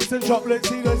 Say mix and chop, let's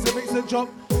see, there's a mix and chop.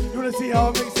 You wanna see how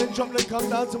I mix and chop, then come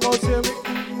down to multi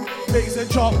mix and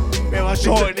chop. When I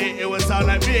shorten it would sound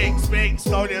like mix.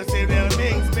 So they'll say they'll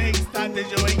mix. That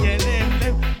did you ain't get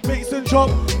left. Mix and chop,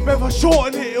 when I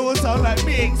shorten it would sound like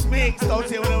mix. Don't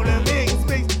say what they'll mix.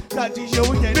 That did you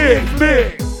ain't get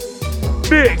left.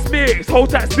 Mix, hold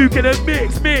tight Spook in a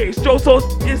mix. Joe Sauce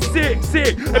is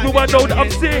sick. Everyone know that I'm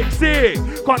sick.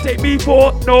 Can't take me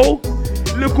for no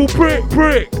little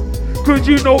prick. Cause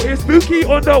you know it's spooky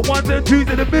on the ones and twos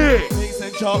in the mix. Mix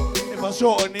and chop, if I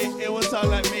shorten it would sound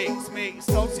like mix.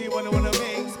 Don't see what I wanna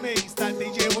mix. That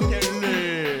DJ will get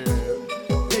lit.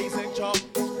 Mix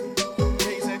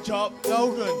and chop,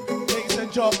 Logan. Mix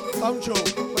and chop, come true.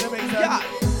 When I make that. Yeah,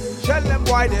 shell them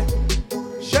wide.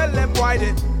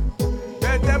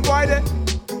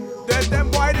 Dead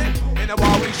them wide. In a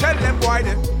while we shell them wide.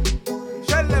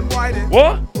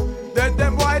 What? Dead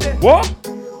them wide. What?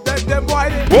 Dead them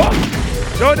wide. What?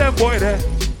 Show them boy there.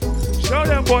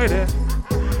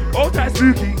 Hold tight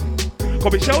Spooky.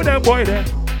 Come and show them boy there.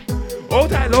 Hold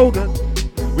tight Logan.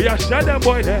 We are show them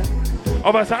boy there.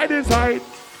 Other side inside.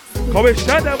 Come and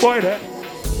show them boy there.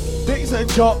 Mix and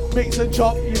chop,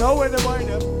 you know when to buy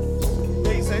them.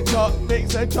 Mix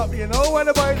and chop, you know when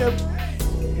to buy them.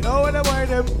 We know when to buy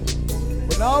them.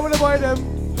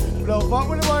 We don't fuck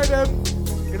when to buy them.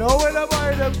 You know when to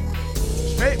buy them.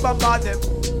 Straight bombard them.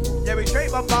 Yeah, we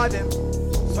straight bombard them.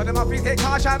 So them have to take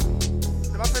caution.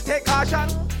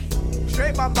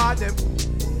 Straight bombard them.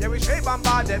 Yeah, we straight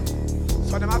bombard them.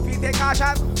 So them have to take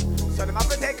caution.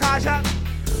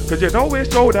 Cause you know it's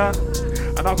shoulder.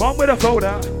 And I come with a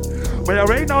floater. When I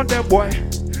rain on them boy.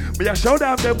 Me I show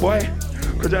them boy.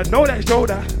 Cause you know that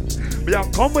shoulder. Me I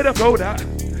come with a floater.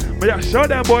 Me I show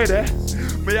them boy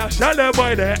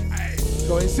there.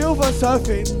 Going silver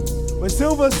surfing. We're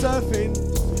silver surfing.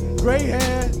 Grey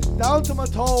hair down to my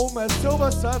toe. Man,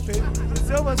 silver surfing.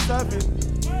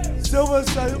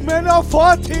 Men are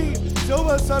 14.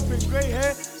 Silver surfing. Grey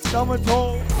hair down my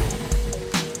toe.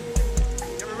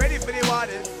 Yeah, we ready for the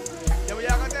waters. Yeah, we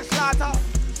are gonna get slaughter.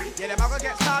 Yeah, them are gonna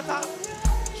get slaughter.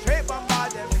 Straight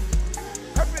bombard them.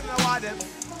 Prepping the water.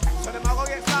 So them are gonna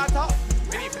get slaughter.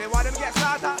 Ready for the water, get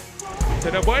slaughter. So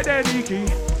the boy they're leaky,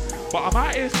 but I'm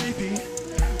out here sleepy.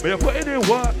 But you're putting in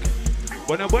work.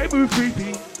 When the boy move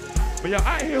creepy, but you're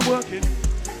out here working.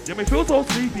 Yeah, me feel so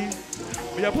sleepy.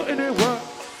 But you're putting in work.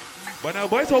 When the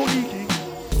boy so leaky.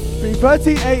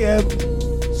 3:30 a.m.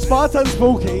 Spartan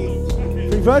Spooky.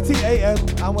 3:30 a.m.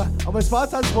 I'm a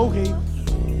Spartan Spooky.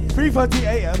 3:30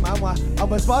 a.m.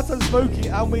 I'm a Spartan Spooky.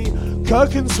 And we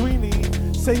Kirk and Sweeney.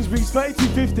 Sainsbury's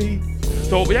 3250.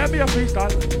 So we have me a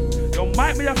freestyle. You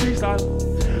might be a freestyle.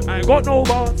 I ain't got no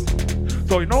bars.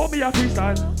 So you know me a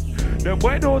freestyle. Them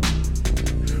boy don't.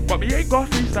 But me ain't got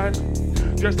freestyle.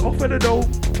 Just offer the dough.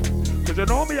 Cause you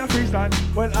know me a freestyle.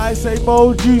 When I say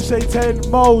mode, you say 10.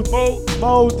 Mode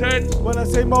 10. When I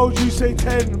say mode, you say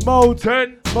 10. Mode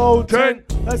 10. Mode 10.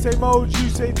 I say mode, you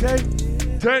say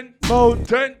 10. 10. Mode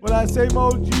 10. When I say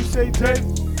mode, you say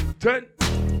 10. 10.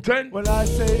 10. When I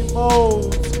say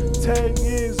mode, 10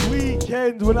 years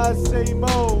weekend. When I say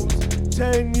mode,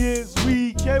 10 years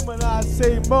weekend. When I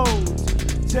say mode,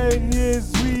 10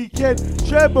 years weekend.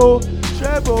 Treble.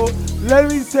 Let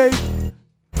me say.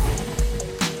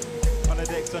 On the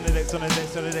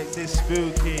decks, it's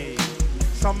spooky.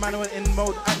 Some man went in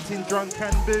mode acting drunk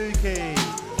and booky.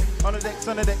 On the decks,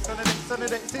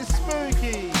 it's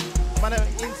spooky. Man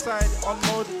went inside on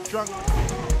mode drunk,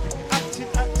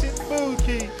 acting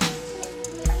booky.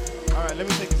 Alright, let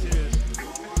me take it serious.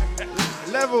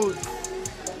 Levels.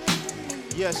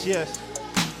 Yes.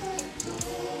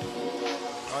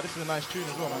 Oh, this is a nice tune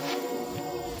as well, man.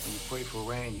 When you pray for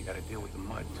rain, you gotta deal with the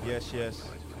mud. Yes.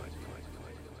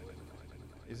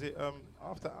 Is it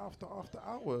after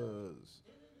hours?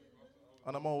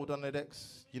 And I'm old on the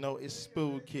decks, you know it's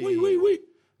spooky. Wait.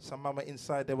 Some mama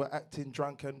inside, they were acting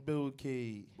drunk and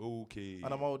booky. And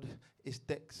I'm old, it's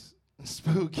decks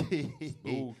spooky.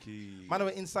 Man were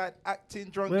inside acting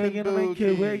drunk and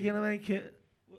booky. We're gonna make it.